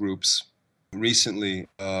anarchist groups recently.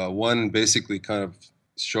 One basically kind of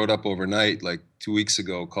showed up overnight, like 2 weeks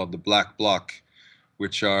ago, called the Black Bloc,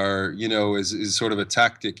 which are, is sort of a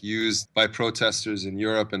tactic used by protesters in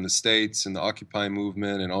Europe and the States and the Occupy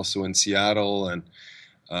movement, and also in Seattle, and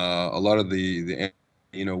a lot of the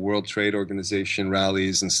World Trade Organization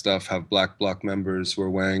rallies and stuff have Black Bloc members who are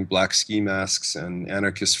wearing black ski masks and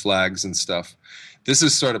anarchist flags and stuff. This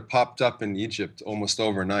has sort of popped up in Egypt almost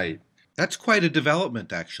overnight. That's quite a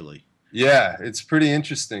development, actually. Yeah, it's pretty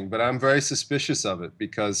interesting, but I'm very suspicious of it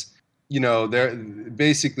because, they're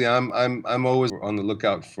basically I'm always on the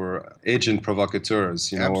lookout for agent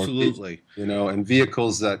provocateurs, Absolutely, and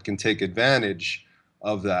vehicles that can take advantage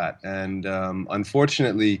of that. And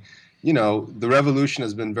unfortunately, the revolution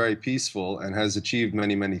has been very peaceful and has achieved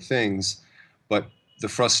many, many things, but the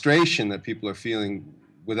frustration that people are feeling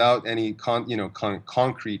without any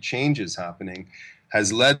concrete changes happening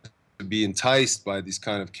has led to be enticed by these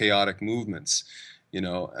kind of chaotic movements,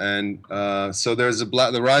 and so there's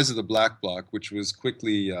the rise of the Black Bloc, which was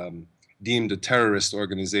quickly deemed a terrorist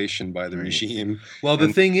organization by the regime. Well,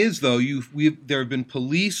 the thing is, though, there have been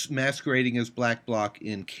police masquerading as Black Bloc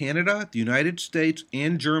in Canada, the United States,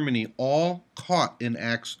 and Germany, all caught in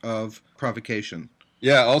acts of provocation.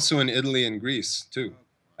 Yeah, also in Italy and Greece too.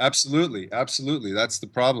 Absolutely. That's the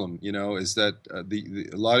problem. Is that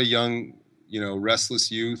a lot of young, restless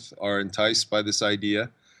youth are enticed by this idea,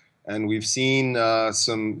 and we've seen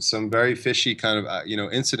some very fishy kind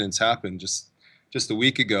of incidents happen. Just a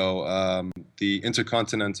week ago, the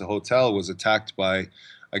Intercontinental Hotel was attacked by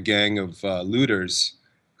a gang of looters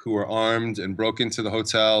who were armed and broke into the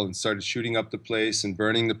hotel and started shooting up the place and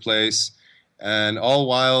burning the place. And all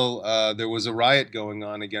while there was a riot going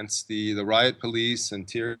on against the riot police, and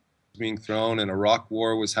tears being thrown, and a rock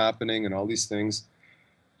war was happening, and all these things.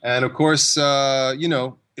 And of course,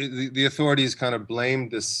 the authorities kind of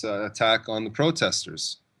blamed this attack on the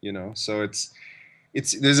protesters. So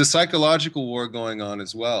there's a psychological war going on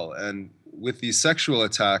as well. And with these sexual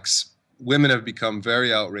attacks, women have become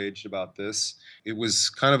very outraged about this. It was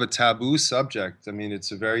kind of a taboo subject. I mean,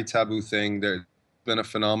 it's a very taboo thing. There's been a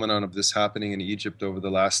phenomenon of this happening in Egypt over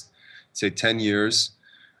the last, say, 10 years.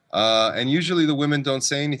 And usually the women don't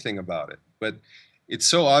say anything about it. But it's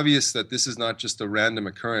so obvious that this is not just a random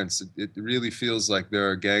occurrence. It really feels like there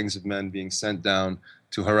are gangs of men being sent down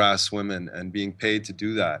to harass women and being paid to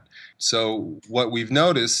do that. So what we've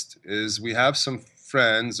noticed is we have some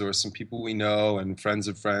friends or some people we know and friends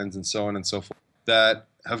of friends and so on and so forth that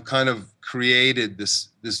have kind of created this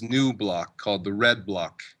new bloc called the Red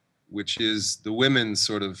Bloc, which is the women's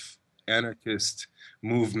sort of anarchist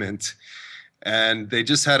movement. And they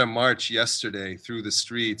just had a march yesterday through the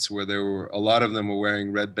streets where a lot of them were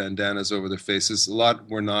wearing red bandanas over their faces. A lot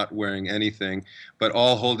were not wearing anything, but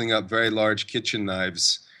all holding up very large kitchen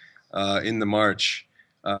knives in the march.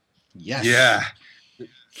 Yes. Yeah.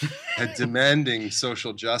 And demanding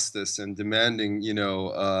social justice and demanding,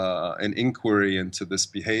 an inquiry into this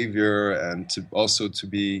behavior, and to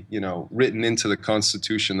be, written into the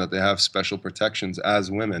Constitution that they have special protections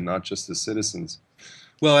as women, not just as citizens.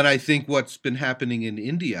 Well, and I think what's been happening in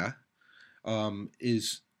India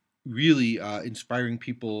is really inspiring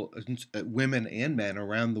people, women and men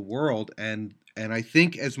around the world. And I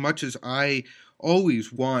think as much as I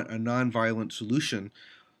always want a nonviolent solution,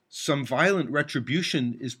 some violent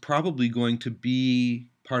retribution is probably going to be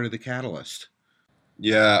part of the catalyst.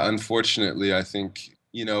 Yeah, unfortunately, I think,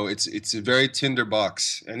 it's a very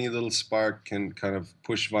tinderbox. Any little spark can kind of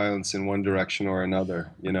push violence in one direction or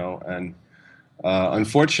another, and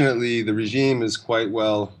unfortunately, the regime is quite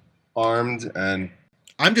well armed, and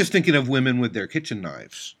I'm just thinking of women with their kitchen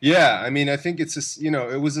knives. Yeah, I mean, I think it's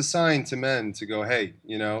it was a sign to men to go, hey,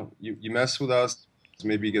 you mess with us,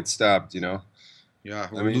 maybe you get stabbed, Yeah,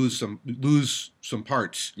 or lose some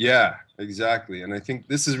parts. Yeah, exactly. And I think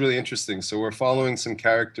this is really interesting. So we're following some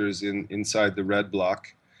characters inside the Red Bloc.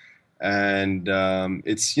 And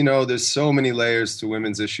it's, there's so many layers to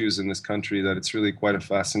women's issues in this country that it's really quite a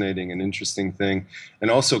fascinating and interesting thing,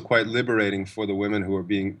 and also quite liberating for the women who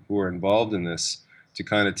are involved in this to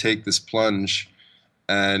kind of take this plunge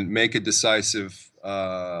and make a decisive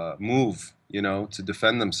move, to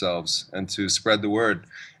defend themselves and to spread the word.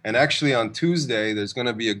 And actually on Tuesday, there's going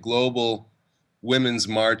to be a global women's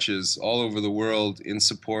marches all over the world in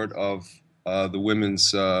support of the women's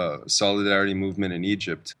solidarity movement in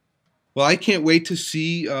Egypt. Well, I can't wait to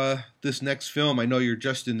see this next film. I know you're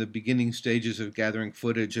just in the beginning stages of gathering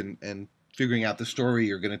footage and figuring out the story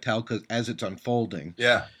you're going to tell as it's unfolding.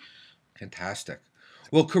 Yeah. Fantastic.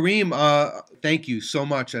 Well, Karim, thank you so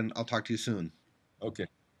much, and I'll talk to you soon. Okay.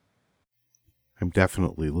 I'm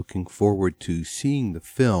definitely looking forward to seeing the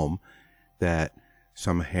film that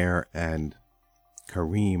Samher and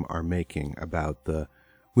Karim are making about the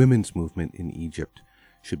women's movement in Egypt.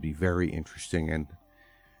 should be very interesting. And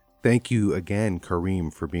thank you again,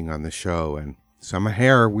 Karim, for being on the show. And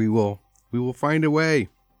Samaher, we will find a way,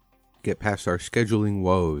 get past our scheduling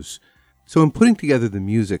woes. So in putting together the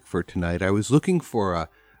music for tonight, I was looking for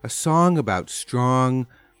a song about strong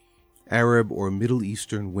Arab or Middle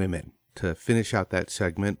Eastern women to finish out that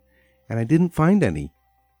segment, and I didn't find any.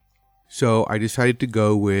 So I decided to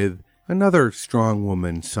go with another strong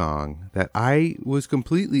woman song that I was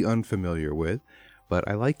completely unfamiliar with, but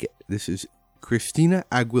I like it. This is Christina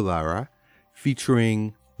Aguilera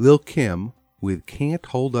featuring Lil Kim with Can't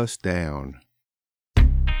Hold Us Down.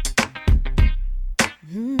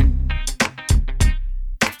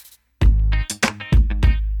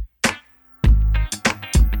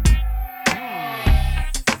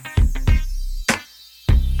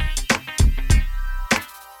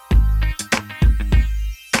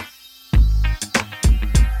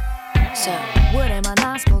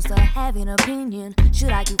 Have an opinion.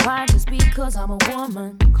 Should I keep quiet just because I'm a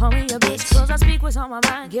woman? Call me a bitch cause I speak what's on my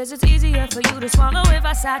mind. Guess it's easier for you to swallow if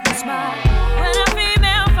I sat and smile. When a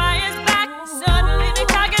female fires back, suddenly they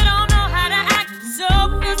talk and don't know how to act. So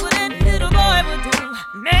here's what any little boy would do,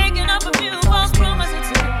 making up a few false rumors or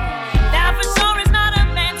two. That for sure is not a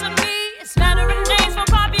man to me. It's slandering names for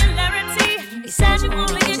popularity. He says you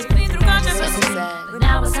only get to me through controversy, but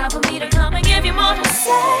now it's time for me to come and give you more to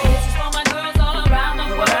say. This is for my girls all around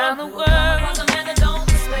the world. Around the world. For the men that don't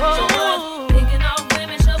respect your worth. Thinking all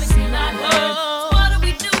women should be seen like her. So what do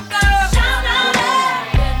we do, girl? Shout out loud.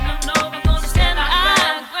 Letting them know we're gonna stand our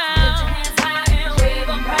ground. Put your hands high and wave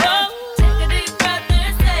them proud. Take a deep breath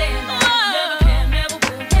and say, never can, never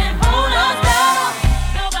will, can't hold us down.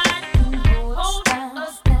 Nobody can hold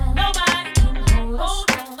us down. Nobody can hold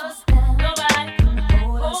us down. Nobody can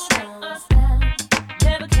hold us down.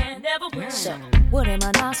 Never can, never will. So, what am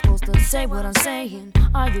I not supposed to say what I'm saying?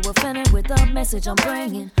 Are you offended with the message I'm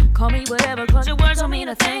bringing? Call me whatever, cause your words don't mean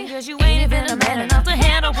a thing. Cause you ain't even a man enough to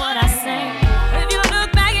handle what I say. If you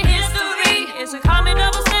look back at history, it's a common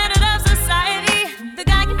double standard of society. The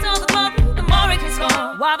guy can tell the glory, the more he can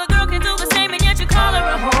score, while the girl can do the same and yet you call her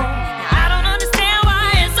a whore. Now, I don't understand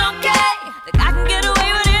why it's okay. The guy can get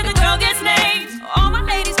away with it, the girl gets named. All my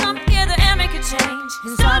ladies come together and make a change.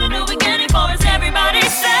 And start a new beginning for us, everybody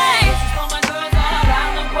say. This is for my girls all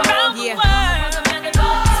around the world. Yeah.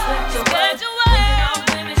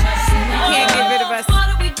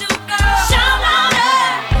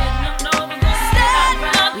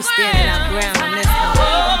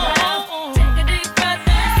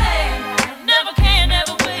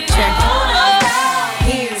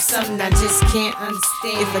 I just can't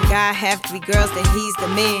understand. If a guy have 3 girls, then he's the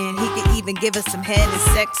man. He could even give us some head and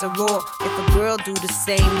sex or raw. If a girl do the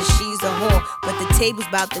same, then she's a whore. But the table's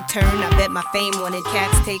about to turn, I bet my fame on it.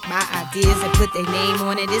 Cats take my ideas and put their name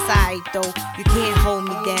on it. It's alright though, you can't hold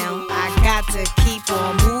me down. I got to keep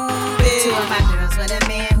on moving. 2 of my girls with a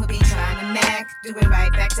man who be trying to mac. Do it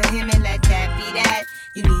right back to him and let that be that.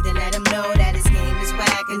 You need to let him know that his game is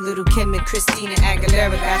whack. And Little Kim and Christina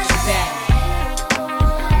Aguilera got your back.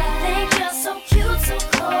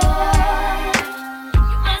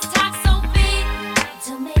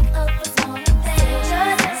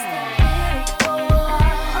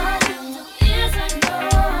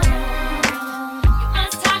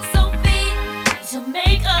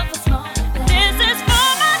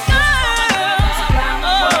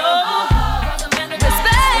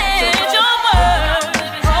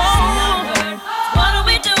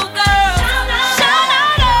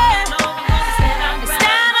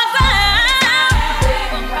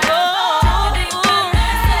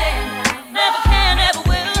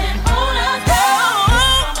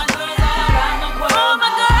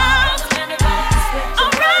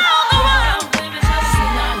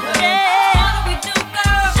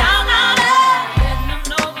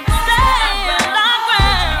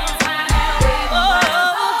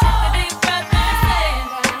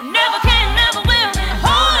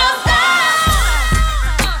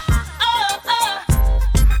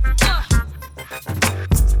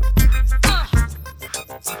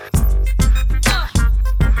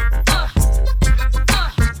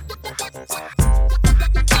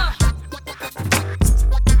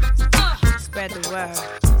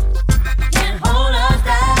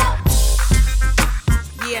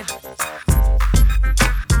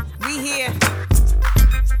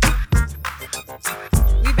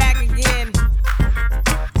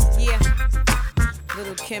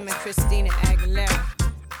 Kim and Christina Aguilera.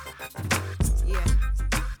 Yeah.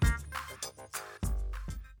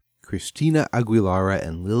 Christina Aguilera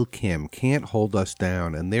and Lil Kim, Can't Hold Us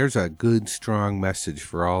Down. And there's a good, strong message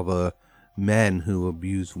for all the men who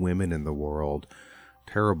abuse women in the world.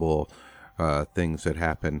 Terrible things that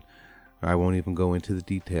happen. I won't even go into the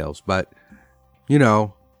details, but, you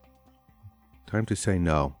know, time to say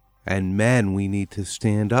no. And men, we need to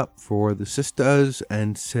stand up for the sisters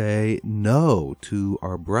and say no to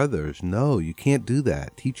our brothers. No, you can't do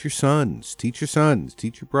that. Teach your sons, teach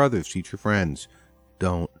your brothers, teach your friends.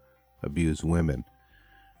 Don't abuse women.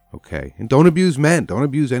 Okay? And don't abuse men. Don't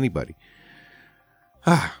abuse anybody.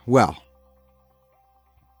 Well,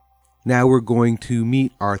 now we're going to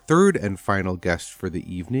meet our third and final guest for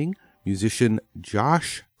the evening, musician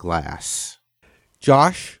Josh Glass.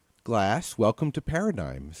 Josh Glass, welcome to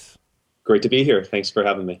Paradigms. Great to be here. Thanks for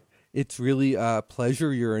having me. It's really a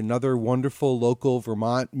pleasure. You're another wonderful local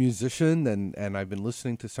Vermont musician, and I've been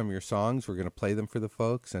listening to some of your songs. We're going to play them for the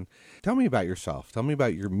folks. And tell me about yourself. Tell me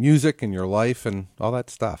about your music and your life and all that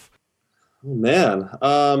stuff. Oh, man.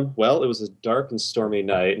 Well, it was a dark and stormy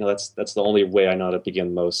night. No, that's the only way I know how to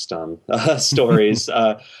begin most stories.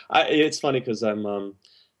 It's funny because I'm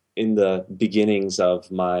in the beginnings of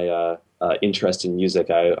my interest in music.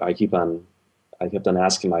 I kept on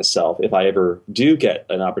asking myself if I ever do get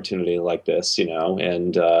an opportunity like this, you know,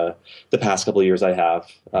 and the past couple of years I have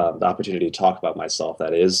the opportunity to talk about myself.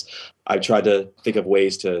 That is, I've tried to think of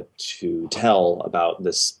ways to tell about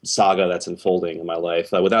this saga that's unfolding in my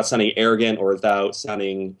life without sounding arrogant or without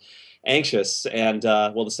sounding anxious. And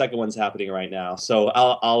well, the second one's happening right now, so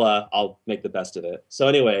I'll make the best of it. So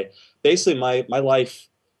anyway, basically my life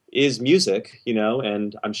is music, you know,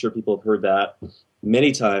 and I'm sure people have heard that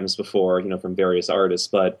many times before, you know, from various artists,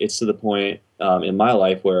 but it's to the point in my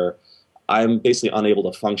life where I'm basically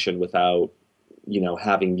unable to function without, you know,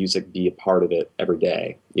 having music be a part of it every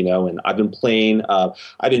day, you know. And I've been playing, I've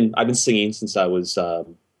been singing since I was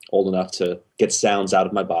old enough to get sounds out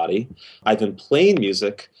of my body. I've been playing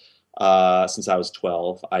music since I was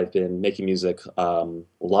 12. I've been making music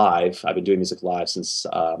live. I've been doing music live since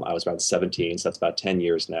I was around 17, so that's about 10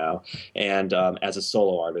 years now. And as a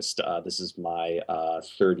solo artist, this is my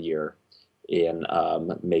third year in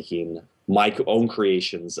making my own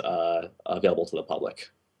creations available to the public.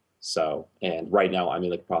 So, and right now I'm in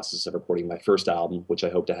the process of recording my first album, which I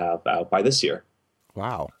hope to have out by this year.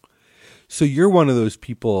 Wow. So you're one of those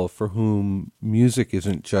people for whom music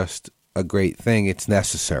isn't just a great thing, it's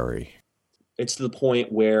necessary. It's to the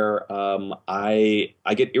point where I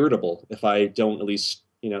get irritable if I don't at least,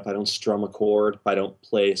 you know, if I don't strum a chord, if I don't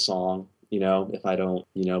play a song, you know, if I don't,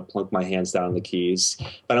 you know, plunk my hands down on the keys,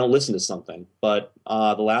 if I don't listen to something. But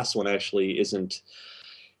the last one actually isn't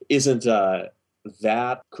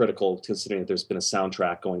that critical, considering that there's been a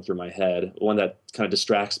soundtrack going through my head, one that kind of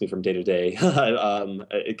distracts me from day-to-day.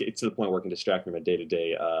 It's to the point where it can distract me from my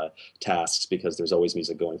day-to-day tasks, because there's always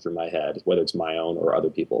music going through my head, whether it's my own or other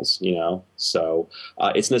people's, you know. So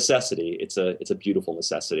it's necessity. It's a beautiful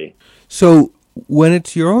necessity. So when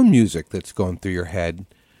it's your own music that's going through your head,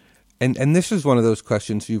 and this is one of those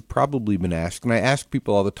questions you've probably been asked, and I ask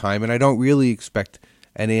people all the time, and I don't really expect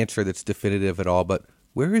an answer that's definitive at all, but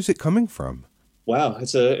where is it coming from? Wow,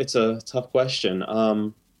 it's a tough question.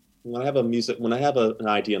 When I have an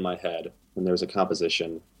idea in my head, when there's a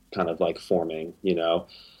composition kind of like forming, you know,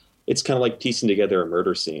 it's kind of like piecing together a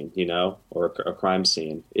murder scene, you know, or a crime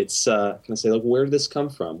scene. It's kind of say, like, where did this come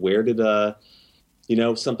from? Where did you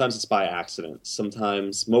know, sometimes it's by accident.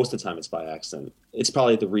 Sometimes, most of the time, it's by accident. It's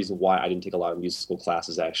probably the reason why I didn't take a lot of musical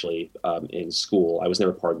classes, actually, in school. I was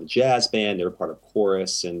never part of the jazz band, never part of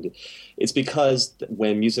chorus. And it's because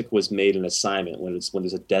when music was made an assignment, when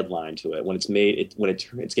there's a deadline to it, when it's made, when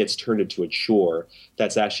it gets turned into a chore,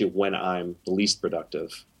 that's actually when I'm the least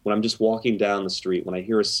productive. When I'm just walking down the street, when I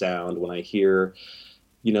hear a sound, when I hear,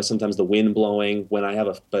 you know, sometimes the wind blowing,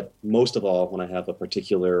 but most of all, when I have a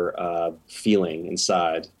particular feeling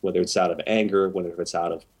inside, whether it's out of anger, whether it's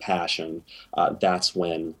out of passion, that's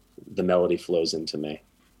when the melody flows into me.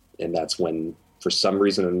 And that's when, for some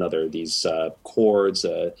reason or another, these chords,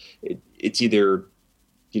 it's either,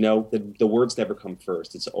 you know, the words never come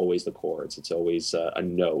first. It's always the chords. It's always a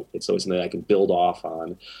note. It's always something I can build off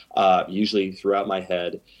on, usually throughout my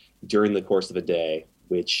head during the course of a day,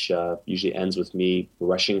 which usually ends with me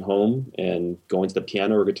rushing home and going to the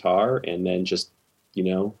piano or guitar and then just, you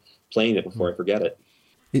know, playing it before I forget it.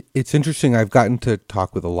 It's interesting. I've gotten to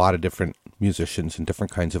talk with a lot of different musicians and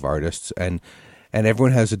different kinds of artists, and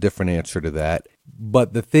everyone has a different answer to that.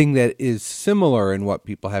 But the thing that is similar in what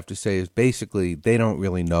people have to say is basically they don't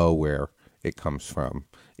really know where it comes from.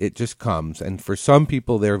 It just comes. And for some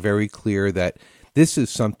people, they're very clear that this is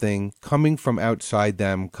something coming from outside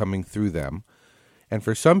them, coming through them. And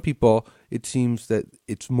for some people, it seems that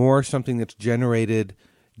it's more something that's generated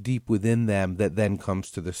deep within them that then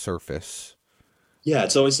comes to the surface. Yeah,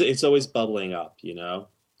 it's always bubbling up, you know.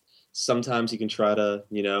 sometimes you can try to,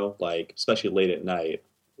 like, especially late at night,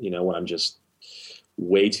 when I'm just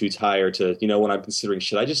way too tired to, when I'm considering,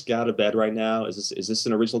 should I just get out of bed right now? Is this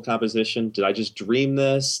an original composition? Did I just dream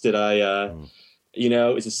this? Did I,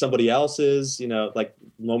 is it somebody else's? Like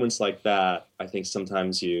moments like that, I think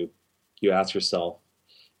sometimes you ask yourself,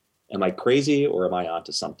 am I crazy or am I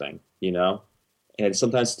onto something, And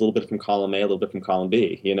sometimes it's a little bit from column A, a little bit from column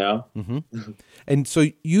B, Mm-hmm. And so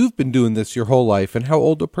you've been doing this your whole life. And how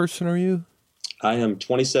old a person are you? I am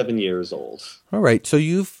 27 years old. All right. So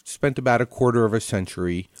you've spent about a quarter of a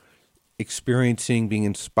century experiencing, being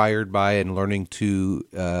inspired by, and learning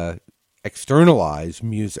to externalize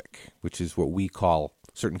music, which is what we call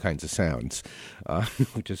certain kinds of sounds,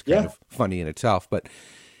 which is kind of funny in itself. But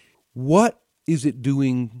what is it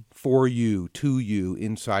doing for you, to you,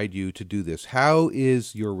 inside you to do this? How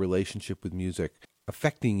is your relationship with music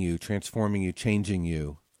affecting you, transforming you, changing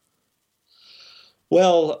you?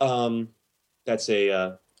 Well, that's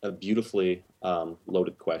a beautifully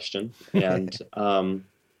loaded question, and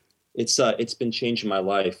it's been changing my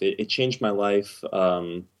life. It changed my life.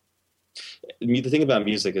 The thing about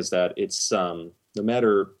music is that it's no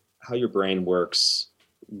matter how your brain works,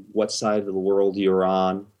 what side of the world you're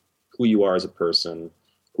on, who you are as a person,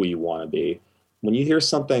 who you want to be. When you hear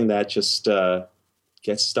something that just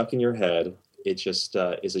gets stuck in your head, it just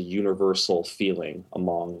is a universal feeling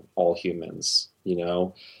among all humans,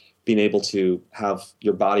 being able to have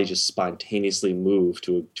your body just spontaneously move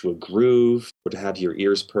to a groove, or to have your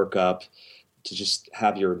ears perk up, to just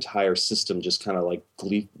have your entire system just kind of like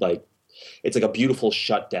it's like a beautiful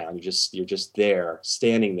shutdown. You're just there,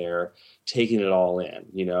 standing there, taking it all in.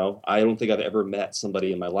 I don't think I've ever met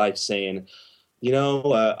somebody in my life saying, I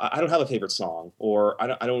don't have a favorite song, or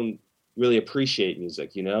I don't really appreciate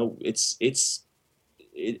music. It's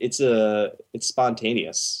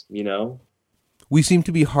spontaneous. We seem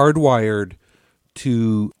to be hardwired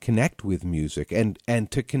to connect with music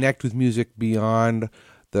and to connect with music beyond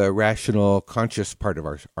the rational, conscious part of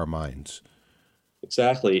our minds.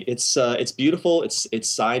 Exactly. It's beautiful. It's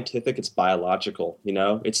scientific. It's biological.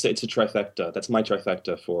 It's a trifecta. That's my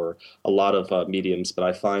trifecta for a lot of mediums. But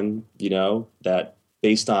I find that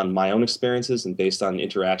based on my own experiences and based on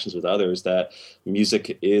interactions with others, that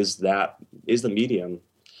music is the medium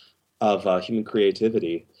of human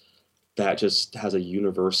creativity that just has a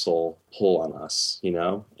universal pull on us,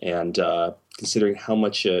 and considering how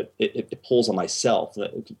much it pulls on myself,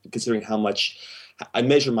 considering how much I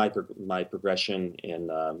measure my progression in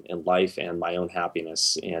life and my own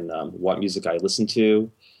happiness, and what music I listen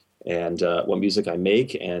to, and what music I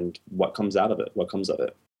make, and what comes of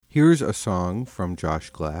it. Here's a song from Josh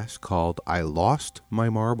Glass called "I Lost My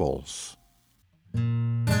Marbles."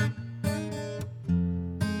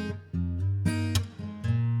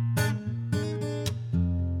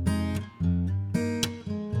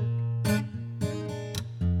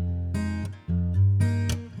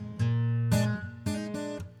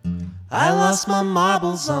 I lost my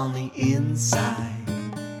marbles on the inside.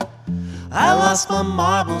 I lost my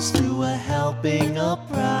marbles through a helping of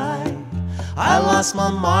pride. I lost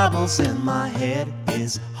my marbles and my head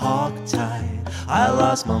is hog-tied. I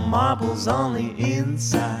lost my marbles on the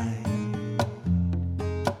inside.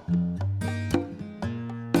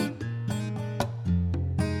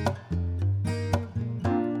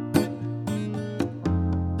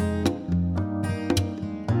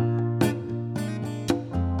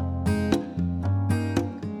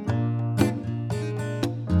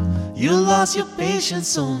 You lost your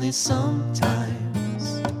patience only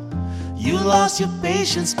sometimes. You lost your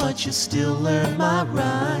patience, but you still learn my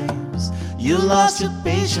rhymes. You lost your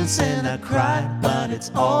patience and I cried, but it's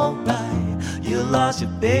alright. You lost your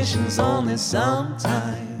patience only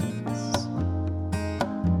sometimes.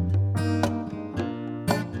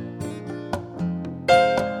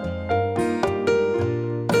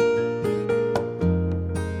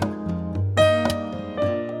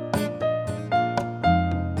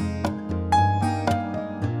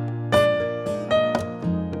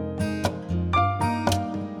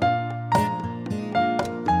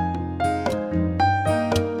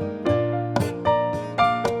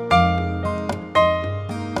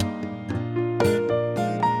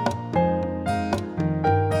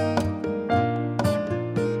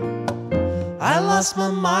 I lost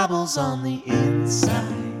my marbles on the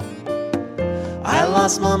inside. I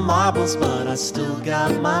lost my marbles, but I still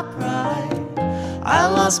got my pride. I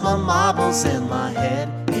lost my marbles and my head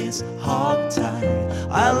is hog-tied.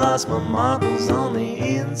 I lost my marbles on the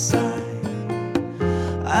inside.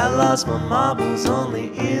 I lost my marbles on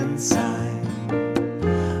the inside.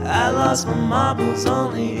 I lost my marbles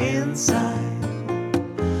on the inside.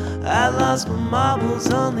 I lost my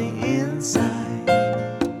marbles on the inside.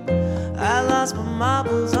 I lost my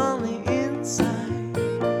marbles on the inside.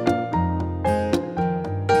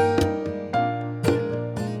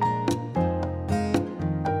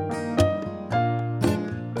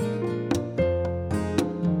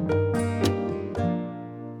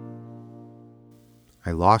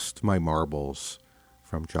 I Lost My Marbles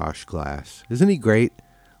from Josh Glass. Isn't he great?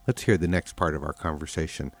 Let's hear the next part of our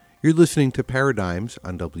conversation. You're listening to Paradigms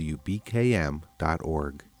on WBKM.org.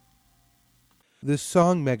 This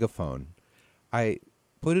song, Megaphone, I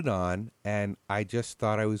put it on and I just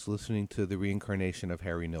thought I was listening to the reincarnation of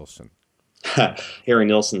Harry Nilsson. Harry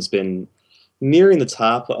Nilsson's been nearing the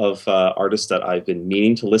top of artists that I've been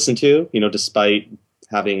meaning to listen to, despite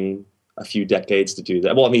having a few decades to do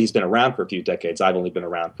that. Well, I mean, he's been around for a few decades. I've only been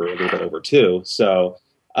around for a little bit over two. So,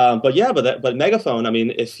 but Megaphone. I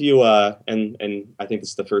mean, if you and I think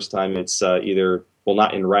this is the first time it's either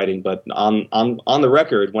not in writing, but on the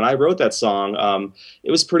record. When I wrote that song,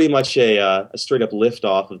 it was pretty much a straight up lift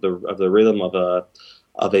off of the rhythm of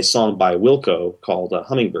a song by Wilco called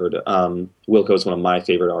Hummingbird. Wilco is one of my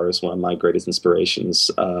favorite artists, one of my greatest inspirations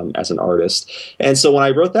as an artist. And so when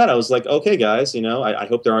I wrote that, I was like, okay, guys, I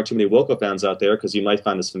hope there aren't too many Wilco fans out there because you might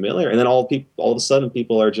find this familiar. And then all of a sudden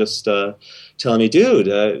people are just telling me,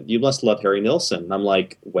 dude, you must love Harry Nilsson. And I'm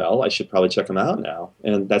like, well, I should probably check him out now.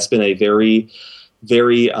 And that's been a very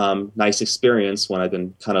nice experience when I've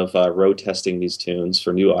been kind of road testing these tunes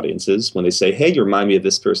for new audiences when they say, hey, you remind me of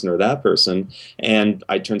this person or that person. And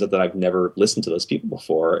it turns out that I've never listened to those people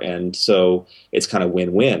before. And so it's kind of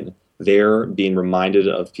win-win. They're being reminded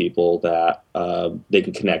of people that they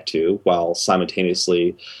can connect to while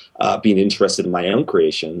simultaneously being interested in my own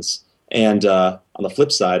creations. And on the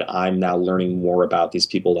flip side, I'm now learning more about these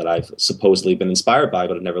people that I've supposedly been inspired by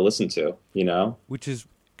but have never listened to, Which is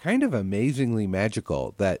kind of amazingly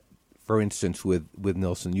magical that, for instance, with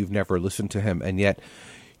Nilsson, you've never listened to him, and yet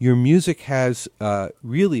your music has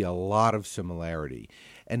really a lot of similarity.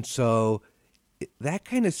 And so that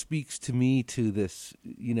kind of speaks to me to this,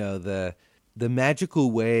 the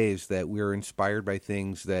magical ways that we're inspired by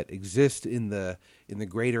things that exist in the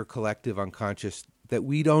greater collective unconscious that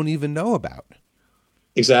we don't even know about.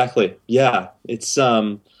 Exactly. Yeah. It's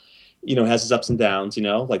it has its ups and downs,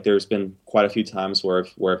 like there's been quite a few times where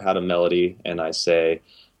I've had a melody and I say,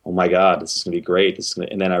 oh my God, this is going to be great.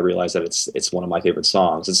 And then I realize that it's one of my favorite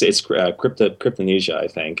songs. It's Kryptonesia, I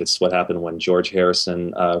think. It's what happened when George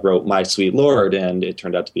Harrison wrote My Sweet Lord, and it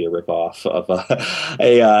turned out to be a ripoff of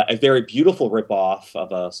a very beautiful ripoff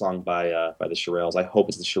of a song by the Shirelles. I hope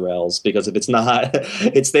it's the Shirelles, because if it's not,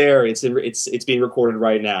 it's there. It's being recorded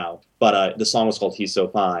right now. But the song was called He's So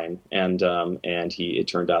Fine, and it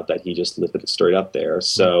turned out that he just lifted it straight up there.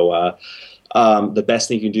 So the best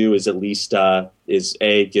thing you can do is at least is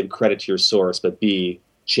A, give credit to your source, but B,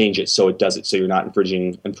 change it so it does it so you're not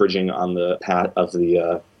infringing on the path of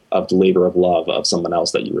the labor of love of someone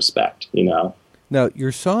else that you respect. Now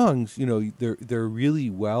your songs, they're really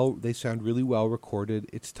well. They sound really well recorded.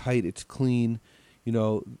 It's tight. It's clean.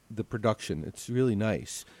 The production. It's really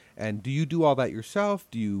nice. And do you do all that yourself?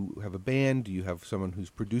 Do you have a band? Do you have someone who's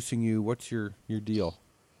producing you? What's your deal?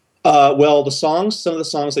 Well, some of the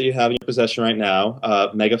songs that you have in your possession right now,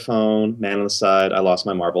 Megaphone, Man on the Side, I Lost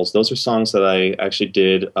My Marbles, those are songs that I actually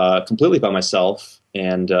did completely by myself,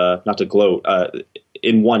 and not to gloat,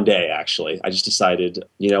 in one day, actually. I just decided,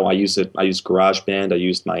 I used GarageBand, I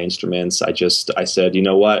used my instruments, I said, you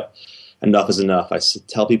know what, enough is enough. I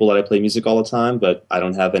tell people that I play music all the time, but I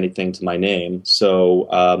don't have anything to my name, so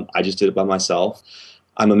I just did it by myself.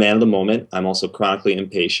 I'm a man of the moment. I'm also chronically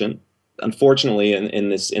impatient. Unfortunately, in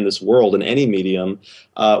this world, in any medium,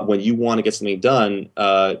 when you want to get something done,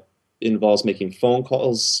 it involves making phone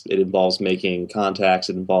calls, it involves making contacts,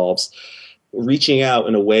 it involves reaching out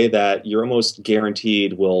in a way that you're almost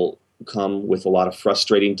guaranteed will come with a lot of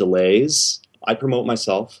frustrating delays. I promote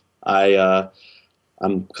myself.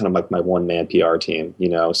 I'm kind of like my one-man PR team,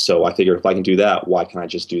 so I figured if I can do that, why can't I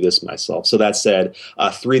just do this myself? So that said,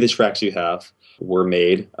 3 of the tracks you have were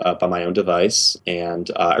made by my own device, and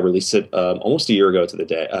I released it almost a year ago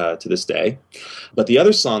to this day. But the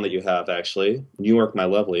other song that you have, actually, New York, My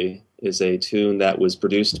Lovely, is a tune that was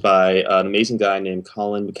produced by an amazing guy named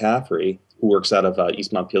Colin McCaffrey, who works out of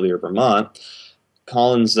East Montpelier, Vermont.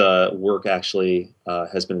 Colin's work actually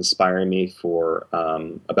has been inspiring me for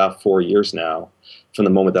about 4 years now, from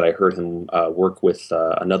the moment that I heard him work with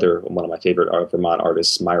one of my favorite Vermont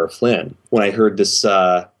artists, Myra Flynn. When I heard this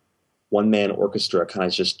one-man orchestra kind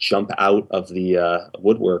of just jump out of the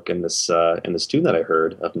woodwork in this tune that I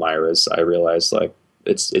heard of Myra's, I realized like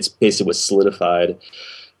it's basically what solidified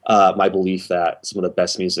my belief that some of the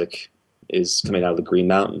best music is coming out of the Green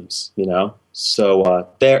Mountains, you know? So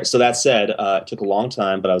so that said, it took a long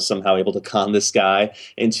time, but I was somehow able to con this guy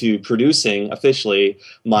into producing officially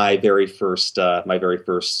my very first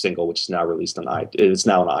single, which is now released on it's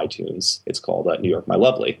now on iTunes. It's called New York, My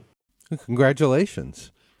Lovely.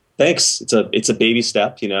 Congratulations. Thanks. It's a baby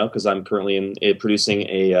step, you know, because I'm currently producing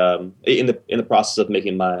in the process of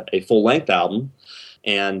making a full length album,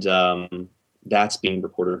 and that's being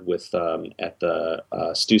recorded with at the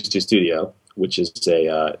Stu Studio, which is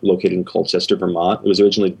located in Colchester, Vermont. It was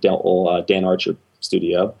originally Dan Archer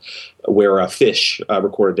Studio, where Fish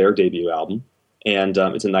recorded their debut album, and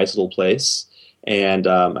it's a nice little place. And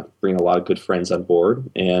I'm bringing a lot of good friends on board.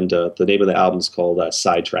 And the name of the album is called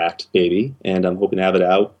Sidetracked Baby. And I'm hoping to have it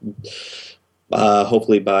out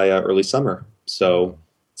hopefully by early summer. So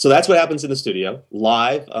that's what happens in the studio.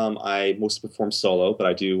 Live, I mostly perform solo, but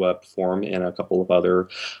I do perform in a couple of other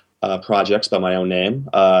projects by my own name.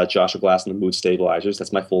 Joshua Glass and the Mood Stabilizers.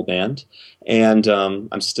 That's my full band. And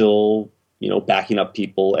I'm still, you know, backing up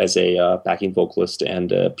people as a backing vocalist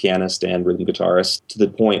and a pianist and rhythm guitarist, to the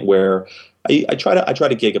point where I try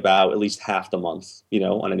to gig about at least half the month, you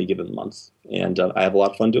know, on any given month, and I have a lot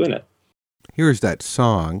of fun doing it. Here's that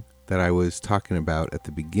song that I was talking about at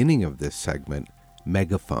the beginning of this segment,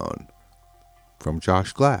 Megaphone, from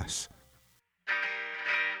Josh Glass.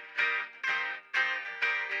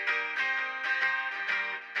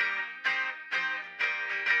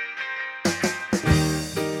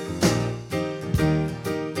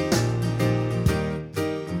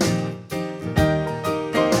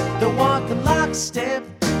 Step,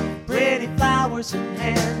 pretty flowers in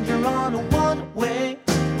hand. You're on a one-way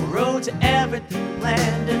road to everything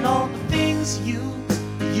planned, and all the things you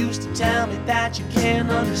used to tell me that you can't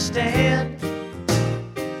understand.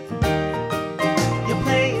 You're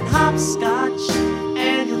playing hopscotch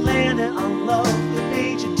and you're landing on love. You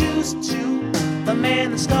paid your dues to the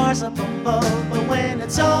man that stars up above, but when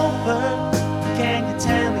it's over, can you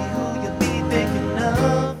tell me who you'll be thinking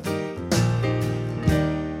of?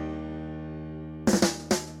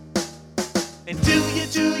 And do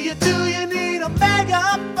you need a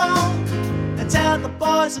megaphone and tell the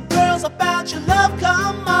boys and girls about your love?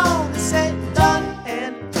 Come on, it's said and done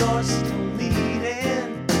and you're still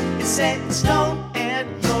bleeding. It's set in stone and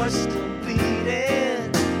you're still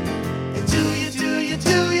bleeding. And do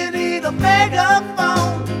you need a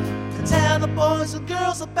megaphone and tell the boys and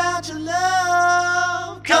girls about your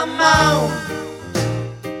love? Come on.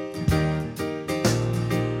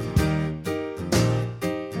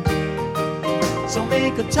 So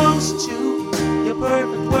make a toast to your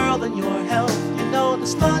perfect world and your health. You know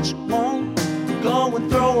this lunch won't go and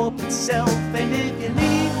throw up itself. And if you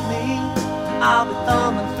need me, I'll be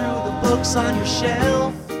thumbing through the books on your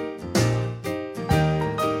shelf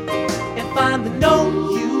and find the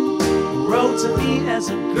note you wrote to me as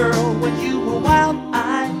a girl when you were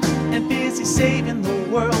wild-eyed and busy saving the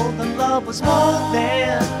world. And love was more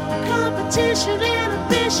than competition and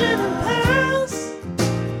ambition and pearls.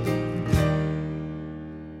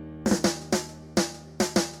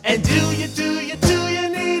 And do you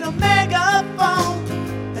need a megaphone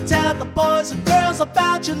and tell the boys and girls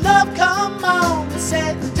about your love? Come on, it's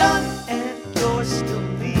said and done and you're still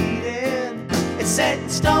bleeding. It's set in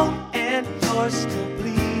stone and you're still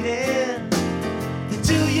bleeding. And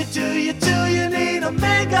do you need a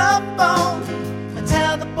megaphone and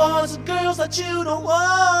tell the boys and girls that you don't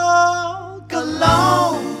walk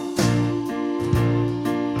alone?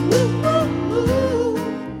 Woo-hoo-hoo.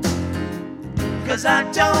 'Cause I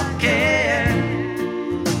don't care.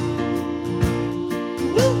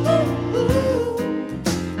 Woo-hoo-hoo.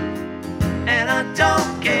 And I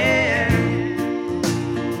don't care.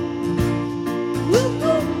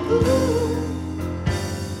 Woo-hoo-hoo.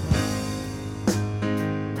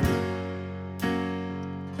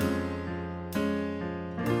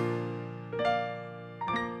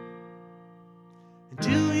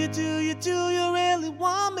 Do you really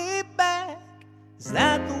want me back? Is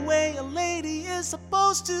that the way a lady is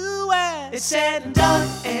supposed to act? It's said and done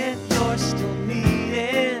and you're still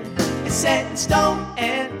needing. It's set in stone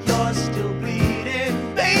and you're still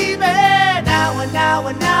bleeding. Baby,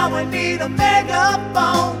 now I need a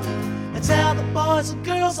megaphone and tell the boys and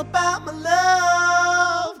girls about my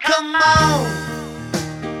love. Come on.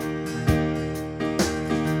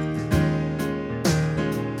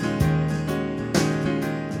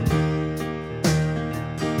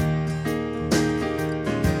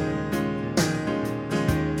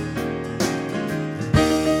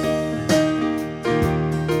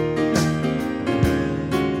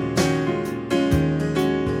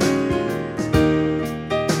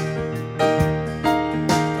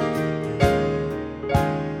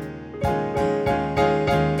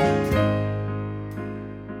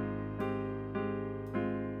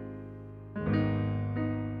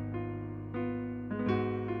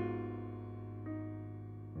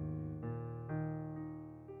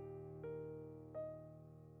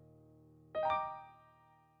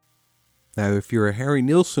 Now, if you're a Harry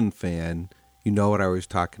Nilsson fan, you know what I was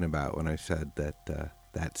talking about when I said that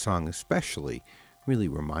that song especially really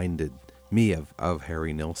reminded me of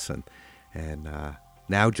Harry Nilsson. And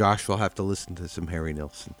now Josh will have to listen to some Harry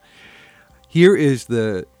Nilsson. Here is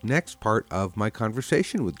the next part of my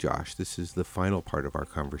conversation with Josh. This is the final part of our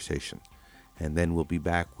conversation. And then we'll be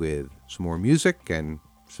back with some more music and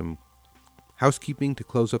some housekeeping to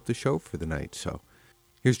close up the show for the night. So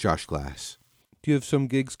here's Josh Glass. Do you have some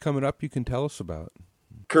gigs coming up you can tell us about?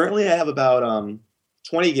 Currently, I have about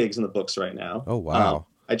 20 gigs in the books right now. Oh, wow.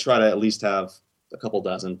 I try to at least have a couple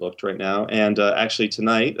dozen booked right now. And actually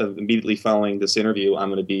tonight, immediately following this interview, I'm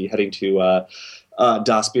going to be heading to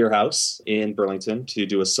Das Beer House in Burlington to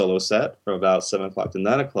do a solo set from about 7 o'clock to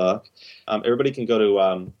 9 o'clock. Everybody can go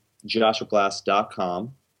to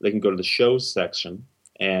joshuaglass.com. They can go to the shows section,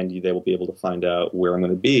 and they will be able to find out where I'm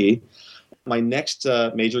going to be. My next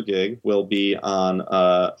major gig will be on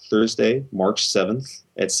Thursday, March 7th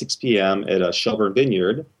at 6 p.m. at Shelburne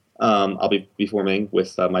Vineyard. I'll be performing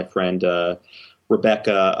with my friend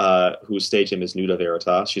Rebecca, whose stage name is Nuda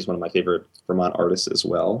Veritas. She's one of my favorite Vermont artists as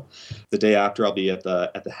well. The day after, I'll be at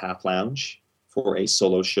the Half Lounge for a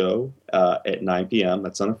solo show at 9 p.m.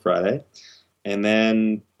 That's on a Friday. And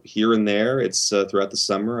then here and there, it's throughout the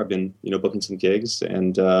summer. I've been booking some gigs,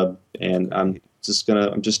 and I'm just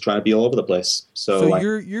trying to be all over the place. So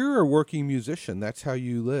you're a working musician. That's how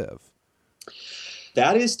you live.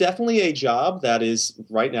 That is definitely a job that is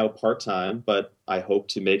right now part-time, but I hope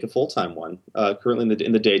to make a full-time one. Currently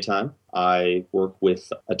in the daytime, I work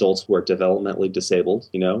with adults who are developmentally disabled,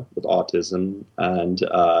 with autism, and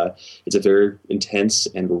it's a very intense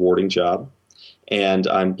and rewarding job. And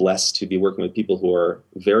I'm blessed to be working with people who are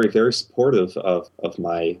very, very supportive of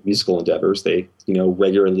my musical endeavors. They,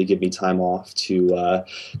 regularly give me time off to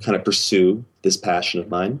kind of pursue this passion of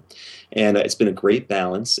mine. And it's been a great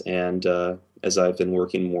balance. And as I've been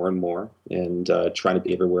working more and more and trying to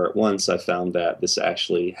be everywhere at once, I found that this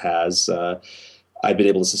actually has, I've been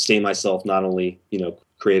able to sustain myself not only,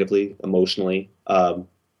 creatively, emotionally,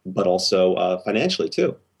 but also financially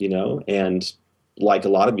too, and like a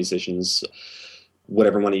lot of musicians,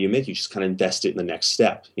 whatever money you make, you just kind of invest it in the next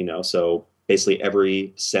step, So basically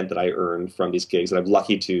every cent that I earn from these gigs that I'm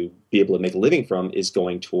lucky to be able to make a living from is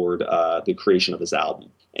going toward the creation of this album.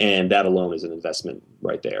 And that alone is an investment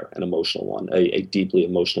right there, an emotional one, a deeply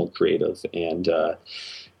emotional, creative, and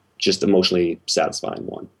just emotionally satisfying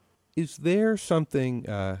one. Is there something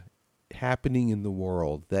happening in the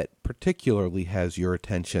world that particularly has your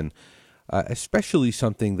attention, especially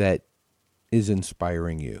something that is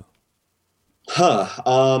inspiring you?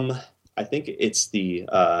 I think it's the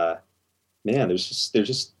there's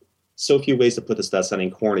just so few ways to put this without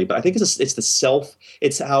sounding corny, but I think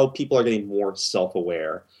it's how people are getting more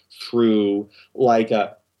self-aware through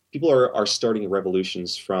people are starting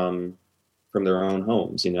revolutions from their own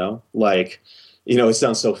homes, it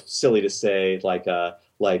sounds so silly to say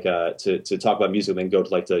to talk about music and then go to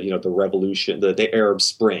the revolution, the Arab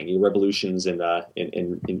Spring, revolutions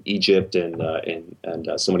in Egypt and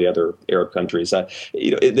so many other Arab countries.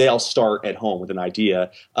 They all start at home with an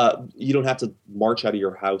idea. You don't have to march out of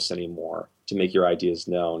your house anymore to make your ideas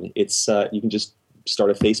known. It's you can just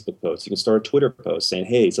start a Facebook post. You can start a Twitter post saying,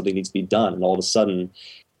 "Hey, something needs to be done," and all of a sudden,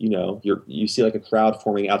 you see a crowd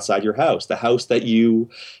forming outside your house, the house that you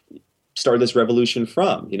started this revolution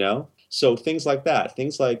from. So things like that,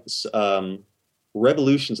 things like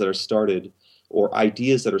revolutions that are started or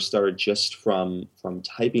ideas that are started just from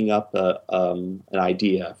typing up an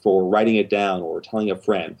idea, for writing it down or telling a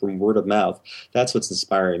friend, from word of mouth. That's what's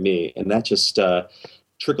inspiring me. And that just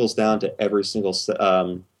trickles down to every single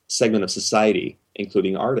segment of society,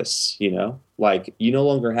 including artists, you no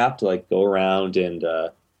longer have to go around and,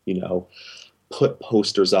 put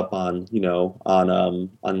posters up on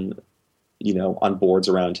boards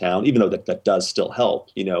around town, even though that does still help.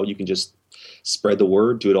 You can just spread the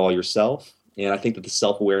word, do it all yourself. And I think that the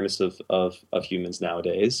self-awareness of humans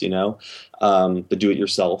nowadays, the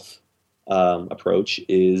do-it-yourself approach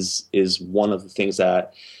is one of the things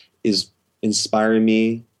that is inspiring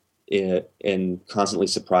me and constantly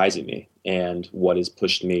surprising me, and what has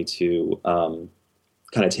pushed me to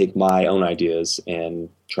kind of take my own ideas and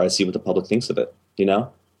try to see what the public thinks of it,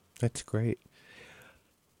 That's great.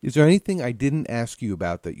 Is there anything I didn't ask you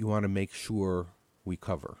about that you want to make sure we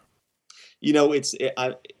cover?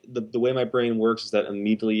 The way my brain works is that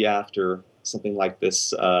immediately after something like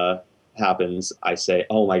this happens, I say,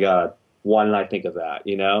 "Oh my God, why didn't I think of that?"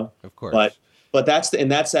 Of course. But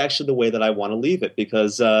that's actually the way that I want to leave it,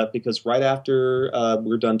 because right after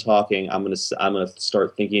we're done talking, I'm gonna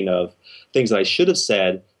start thinking of things that I should have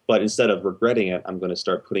said, But instead of regretting it, I'm going to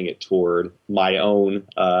start putting it toward my own,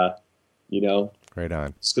 right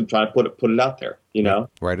on. Just going to try to put it out there,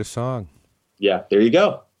 Write a song. Yeah, there you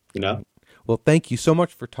go. Well, thank you so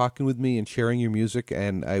much for talking with me and sharing your music,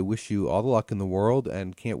 and I wish you all the luck in the world,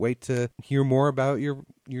 and can't wait to hear more about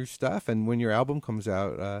your stuff. And when your album comes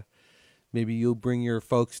out, maybe you'll bring your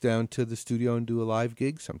folks down to the studio and do a live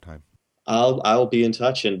gig sometime. I'll be in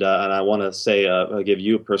touch, and I want to say I'll give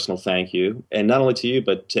you a personal thank you, and not only to you,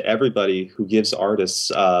 but to everybody who gives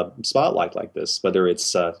artists spotlight like this, whether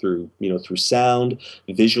it's through sound,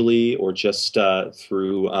 visually, or just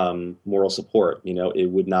through moral support.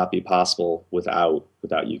 It would not be possible without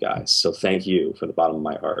you guys. So thank you from the bottom of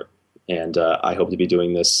my heart, and I hope to be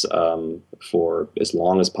doing this for as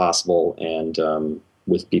long as possible, and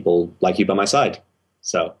with people like you by my side.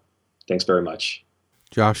 So thanks very much.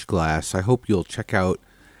 Josh Glass, I hope you'll check out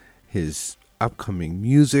his upcoming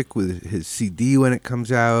music with his CD when it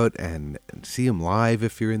comes out, and see him live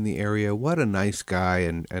if you're in the area. What a nice guy,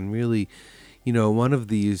 and really, one of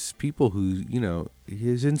these people who,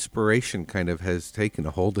 his inspiration kind of has taken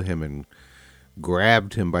a hold of him and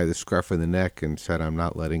grabbed him by the scruff of the neck and said, I'm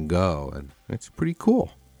not letting go. And it's pretty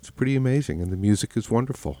cool. It's pretty amazing, and the music is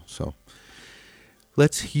wonderful. So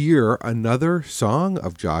let's hear another song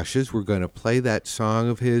of Josh's. We're going to play that song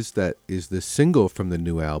of his that is the single from the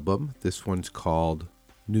new album. This one's called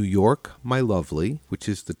New York, My Lovely, which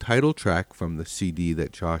is the title track from the CD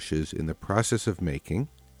that Josh is in the process of making.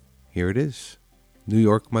 Here it is, New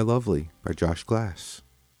York, My Lovely by Josh Glass.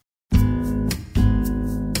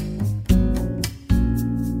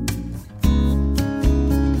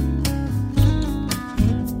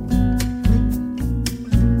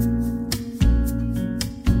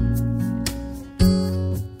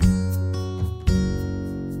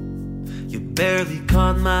 Barely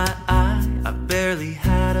caught my eye, I barely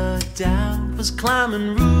had a doubt. Was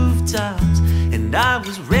climbing rooftops and I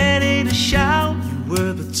was ready to shout. You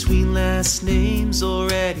were between last names,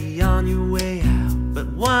 already on your way out. But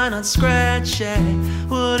why not scratch at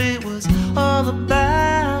what it was all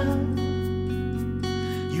about?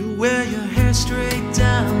 You wear your hair straight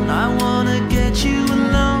down, I wanna get you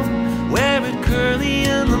alone. Wear it curly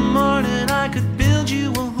in the morning, I could build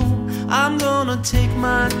you a home. I'm gonna take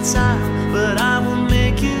my time, but I will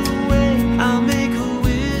make you wait. I'll make a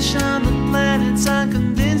wish on the planets I'm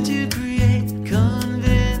convinced you create.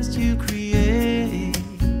 Convinced you create.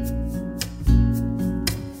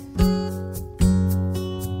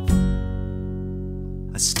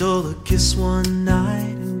 I stole a kiss one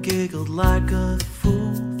night and giggled like a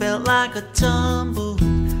fool. Felt like I tumbled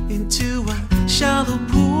into a shallow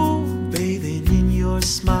pool, bathing in your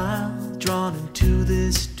smile, drawn into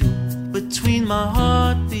this doom. Between my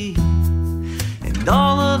heartbeat and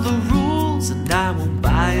all of the rules, and I won't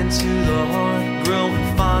buy into the heart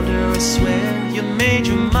growing fonder, I swear. You made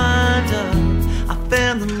your mind up, I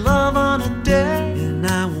fell in love on a day, and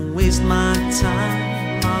I won't waste my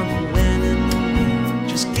time on the when and the where.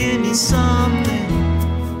 Just give me something.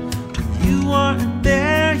 When you aren't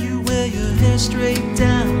there, you wear your hair straight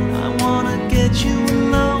down, I wanna get you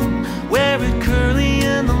alone. Wear it curly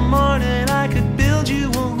in the morning, I could build you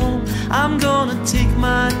a home. I'm gonna take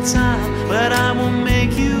my time, but I won't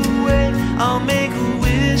make you wait. I'll make a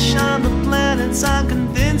wish on the planets I'm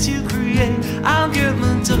convinced you create. I'll get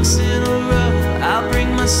my ducks in a row, I'll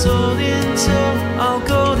bring my soul in tow. I'll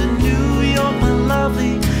go to New York, my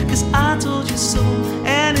lovely, 'cause I told you so.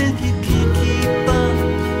 And if you can't keep up,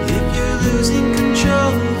 if you're losing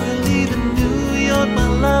control, we're leaving New York, my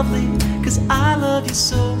lovely, 'cause I love you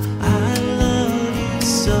so, I love you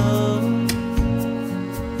so.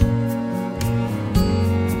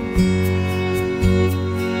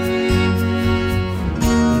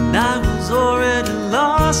 I was already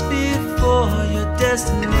lost before your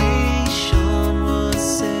destination was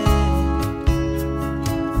set.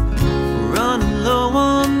 Running low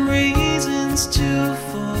on reasons to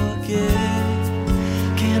forget.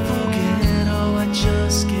 Can't forget, oh, I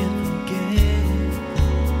just can't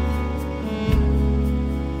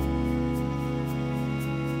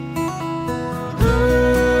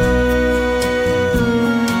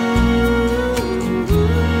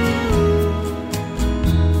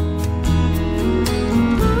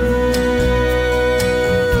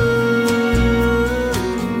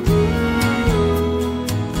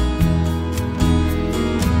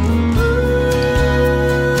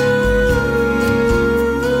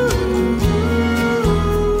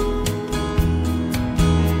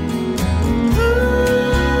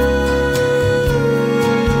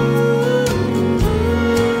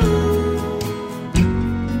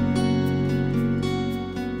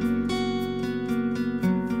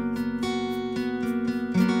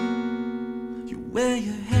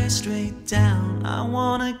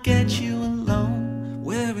get you alone.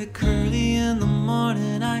 Wear it curly in the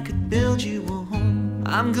morning, I could build you a home.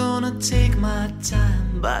 I'm gonna take my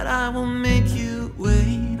time, but I won't make you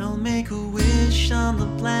wait. I'll make a wish on the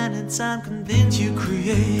planets I'm convinced you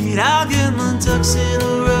create. I'll get my ducks in a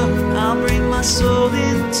row, I'll bring my soul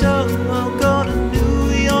in tow. I'll go to New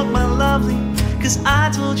York, my lovely, 'cause I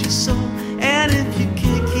told you so. And if you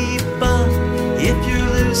can't keep up, if you're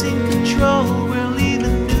losing control, we're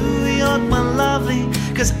leaving New York, my lovely,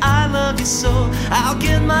 'cause I love you so. I'll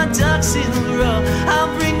get my ducks in a row,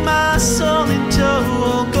 I'll bring my soul in tow.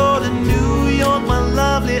 I'll go to New York, my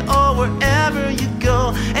lovely, or wherever you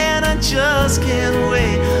go. And I just can't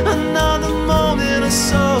wait another moment or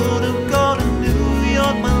so to go to New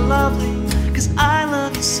York, my lovely, 'cause I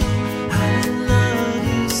love you so. I love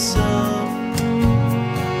you so.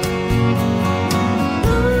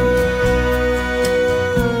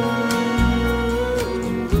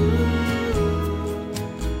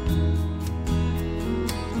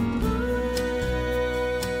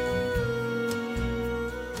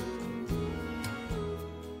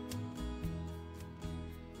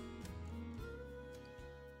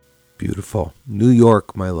 Beautiful. New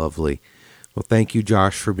York, my lovely. Well, thank you,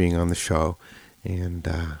 Josh, for being on the show. And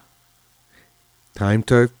time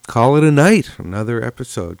to call it a night. Another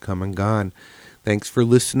episode come and gone. Thanks for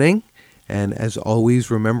listening. And as always,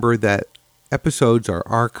 remember that episodes are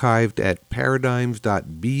archived at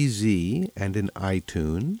paradigms.bz and in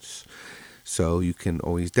iTunes. So you can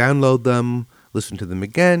always download them, listen to them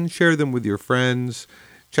again, share them with your friends.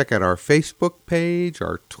 Check out our Facebook page.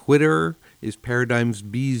 Our Twitter is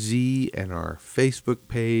ParadigmsBZ, and our Facebook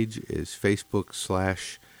page is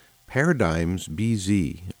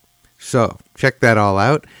Facebook.com/ParadigmsBZ. So check that all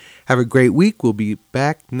out. Have a great week. We'll be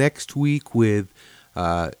back next week with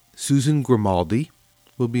Susan Grimaldi.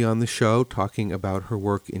 Will be on the show talking about her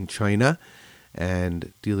work in China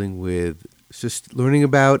and dealing with just learning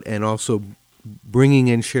about and also bringing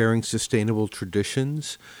and sharing sustainable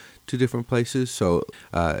traditions to different places. So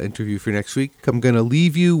interview for next week. I'm going to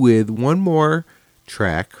leave you with one more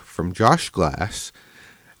track from Josh Glass.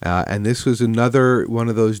 And this was another one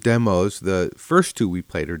of those demos. The first two we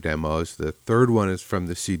played are demos. The third one is from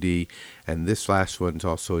the CD. And this last one's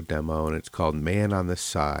also a demo. And it's called Man on the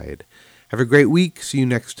Side. Have a great week. See you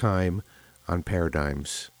next time on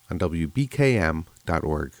Paradigms on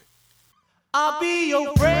WBKM.org. I'll be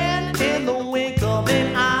your friend in the wink of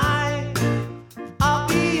an eye. I'll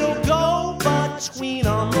be your go-between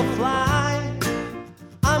on the fly.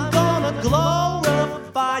 I'm gonna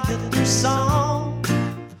glorify you through song.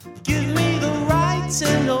 Give me the rights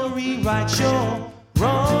and I'll rewrite your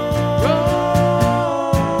wrong.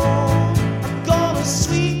 I'm gonna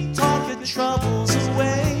sweet talk your troubles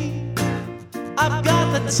away. I've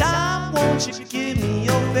got the time, won't you give me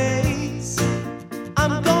your face?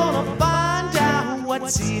 I'm gonna find out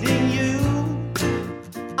what's eating you.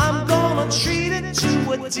 I'm gonna treat it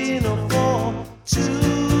to a dinner for two.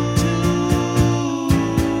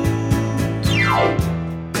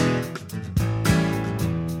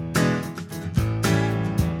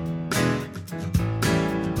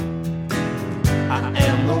 I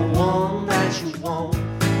am the one that you want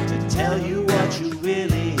to tell you what you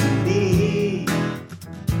really need.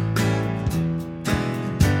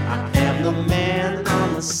 I am the man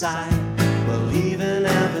on the side, believing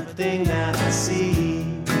everything that I see.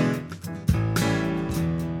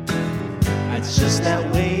 It's just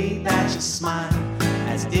that way that you smile,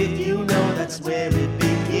 as if you know that's where it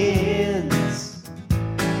begins.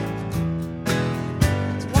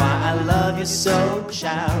 That's why I love you so,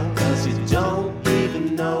 child, 'cause you don't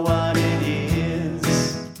even know what it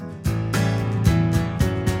is.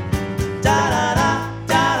 Da-da-da.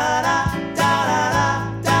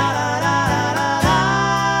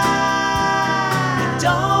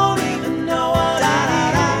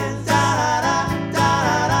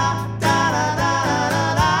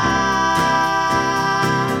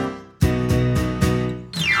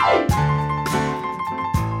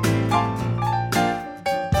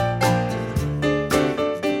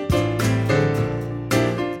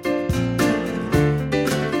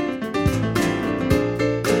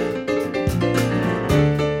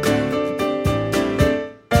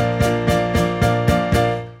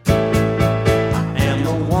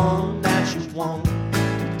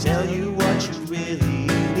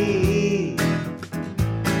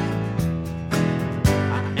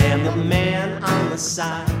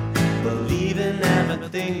 Believing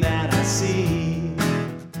everything that I see.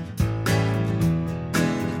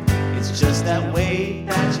 It's just that way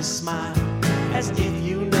that you smile, as if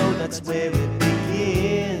you know that's where it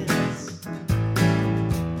begins.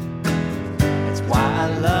 That's why I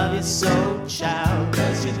love you so, child,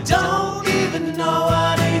 'cause you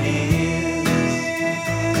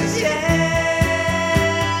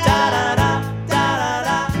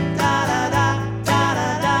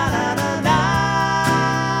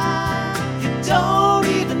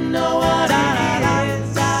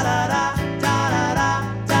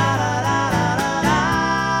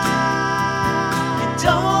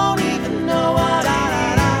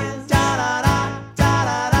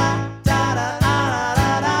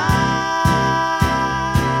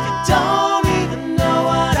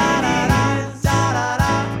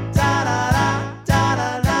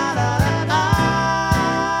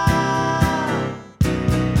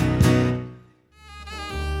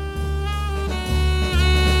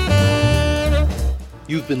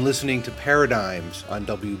been listening to Paradigms on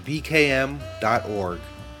WBKM.org.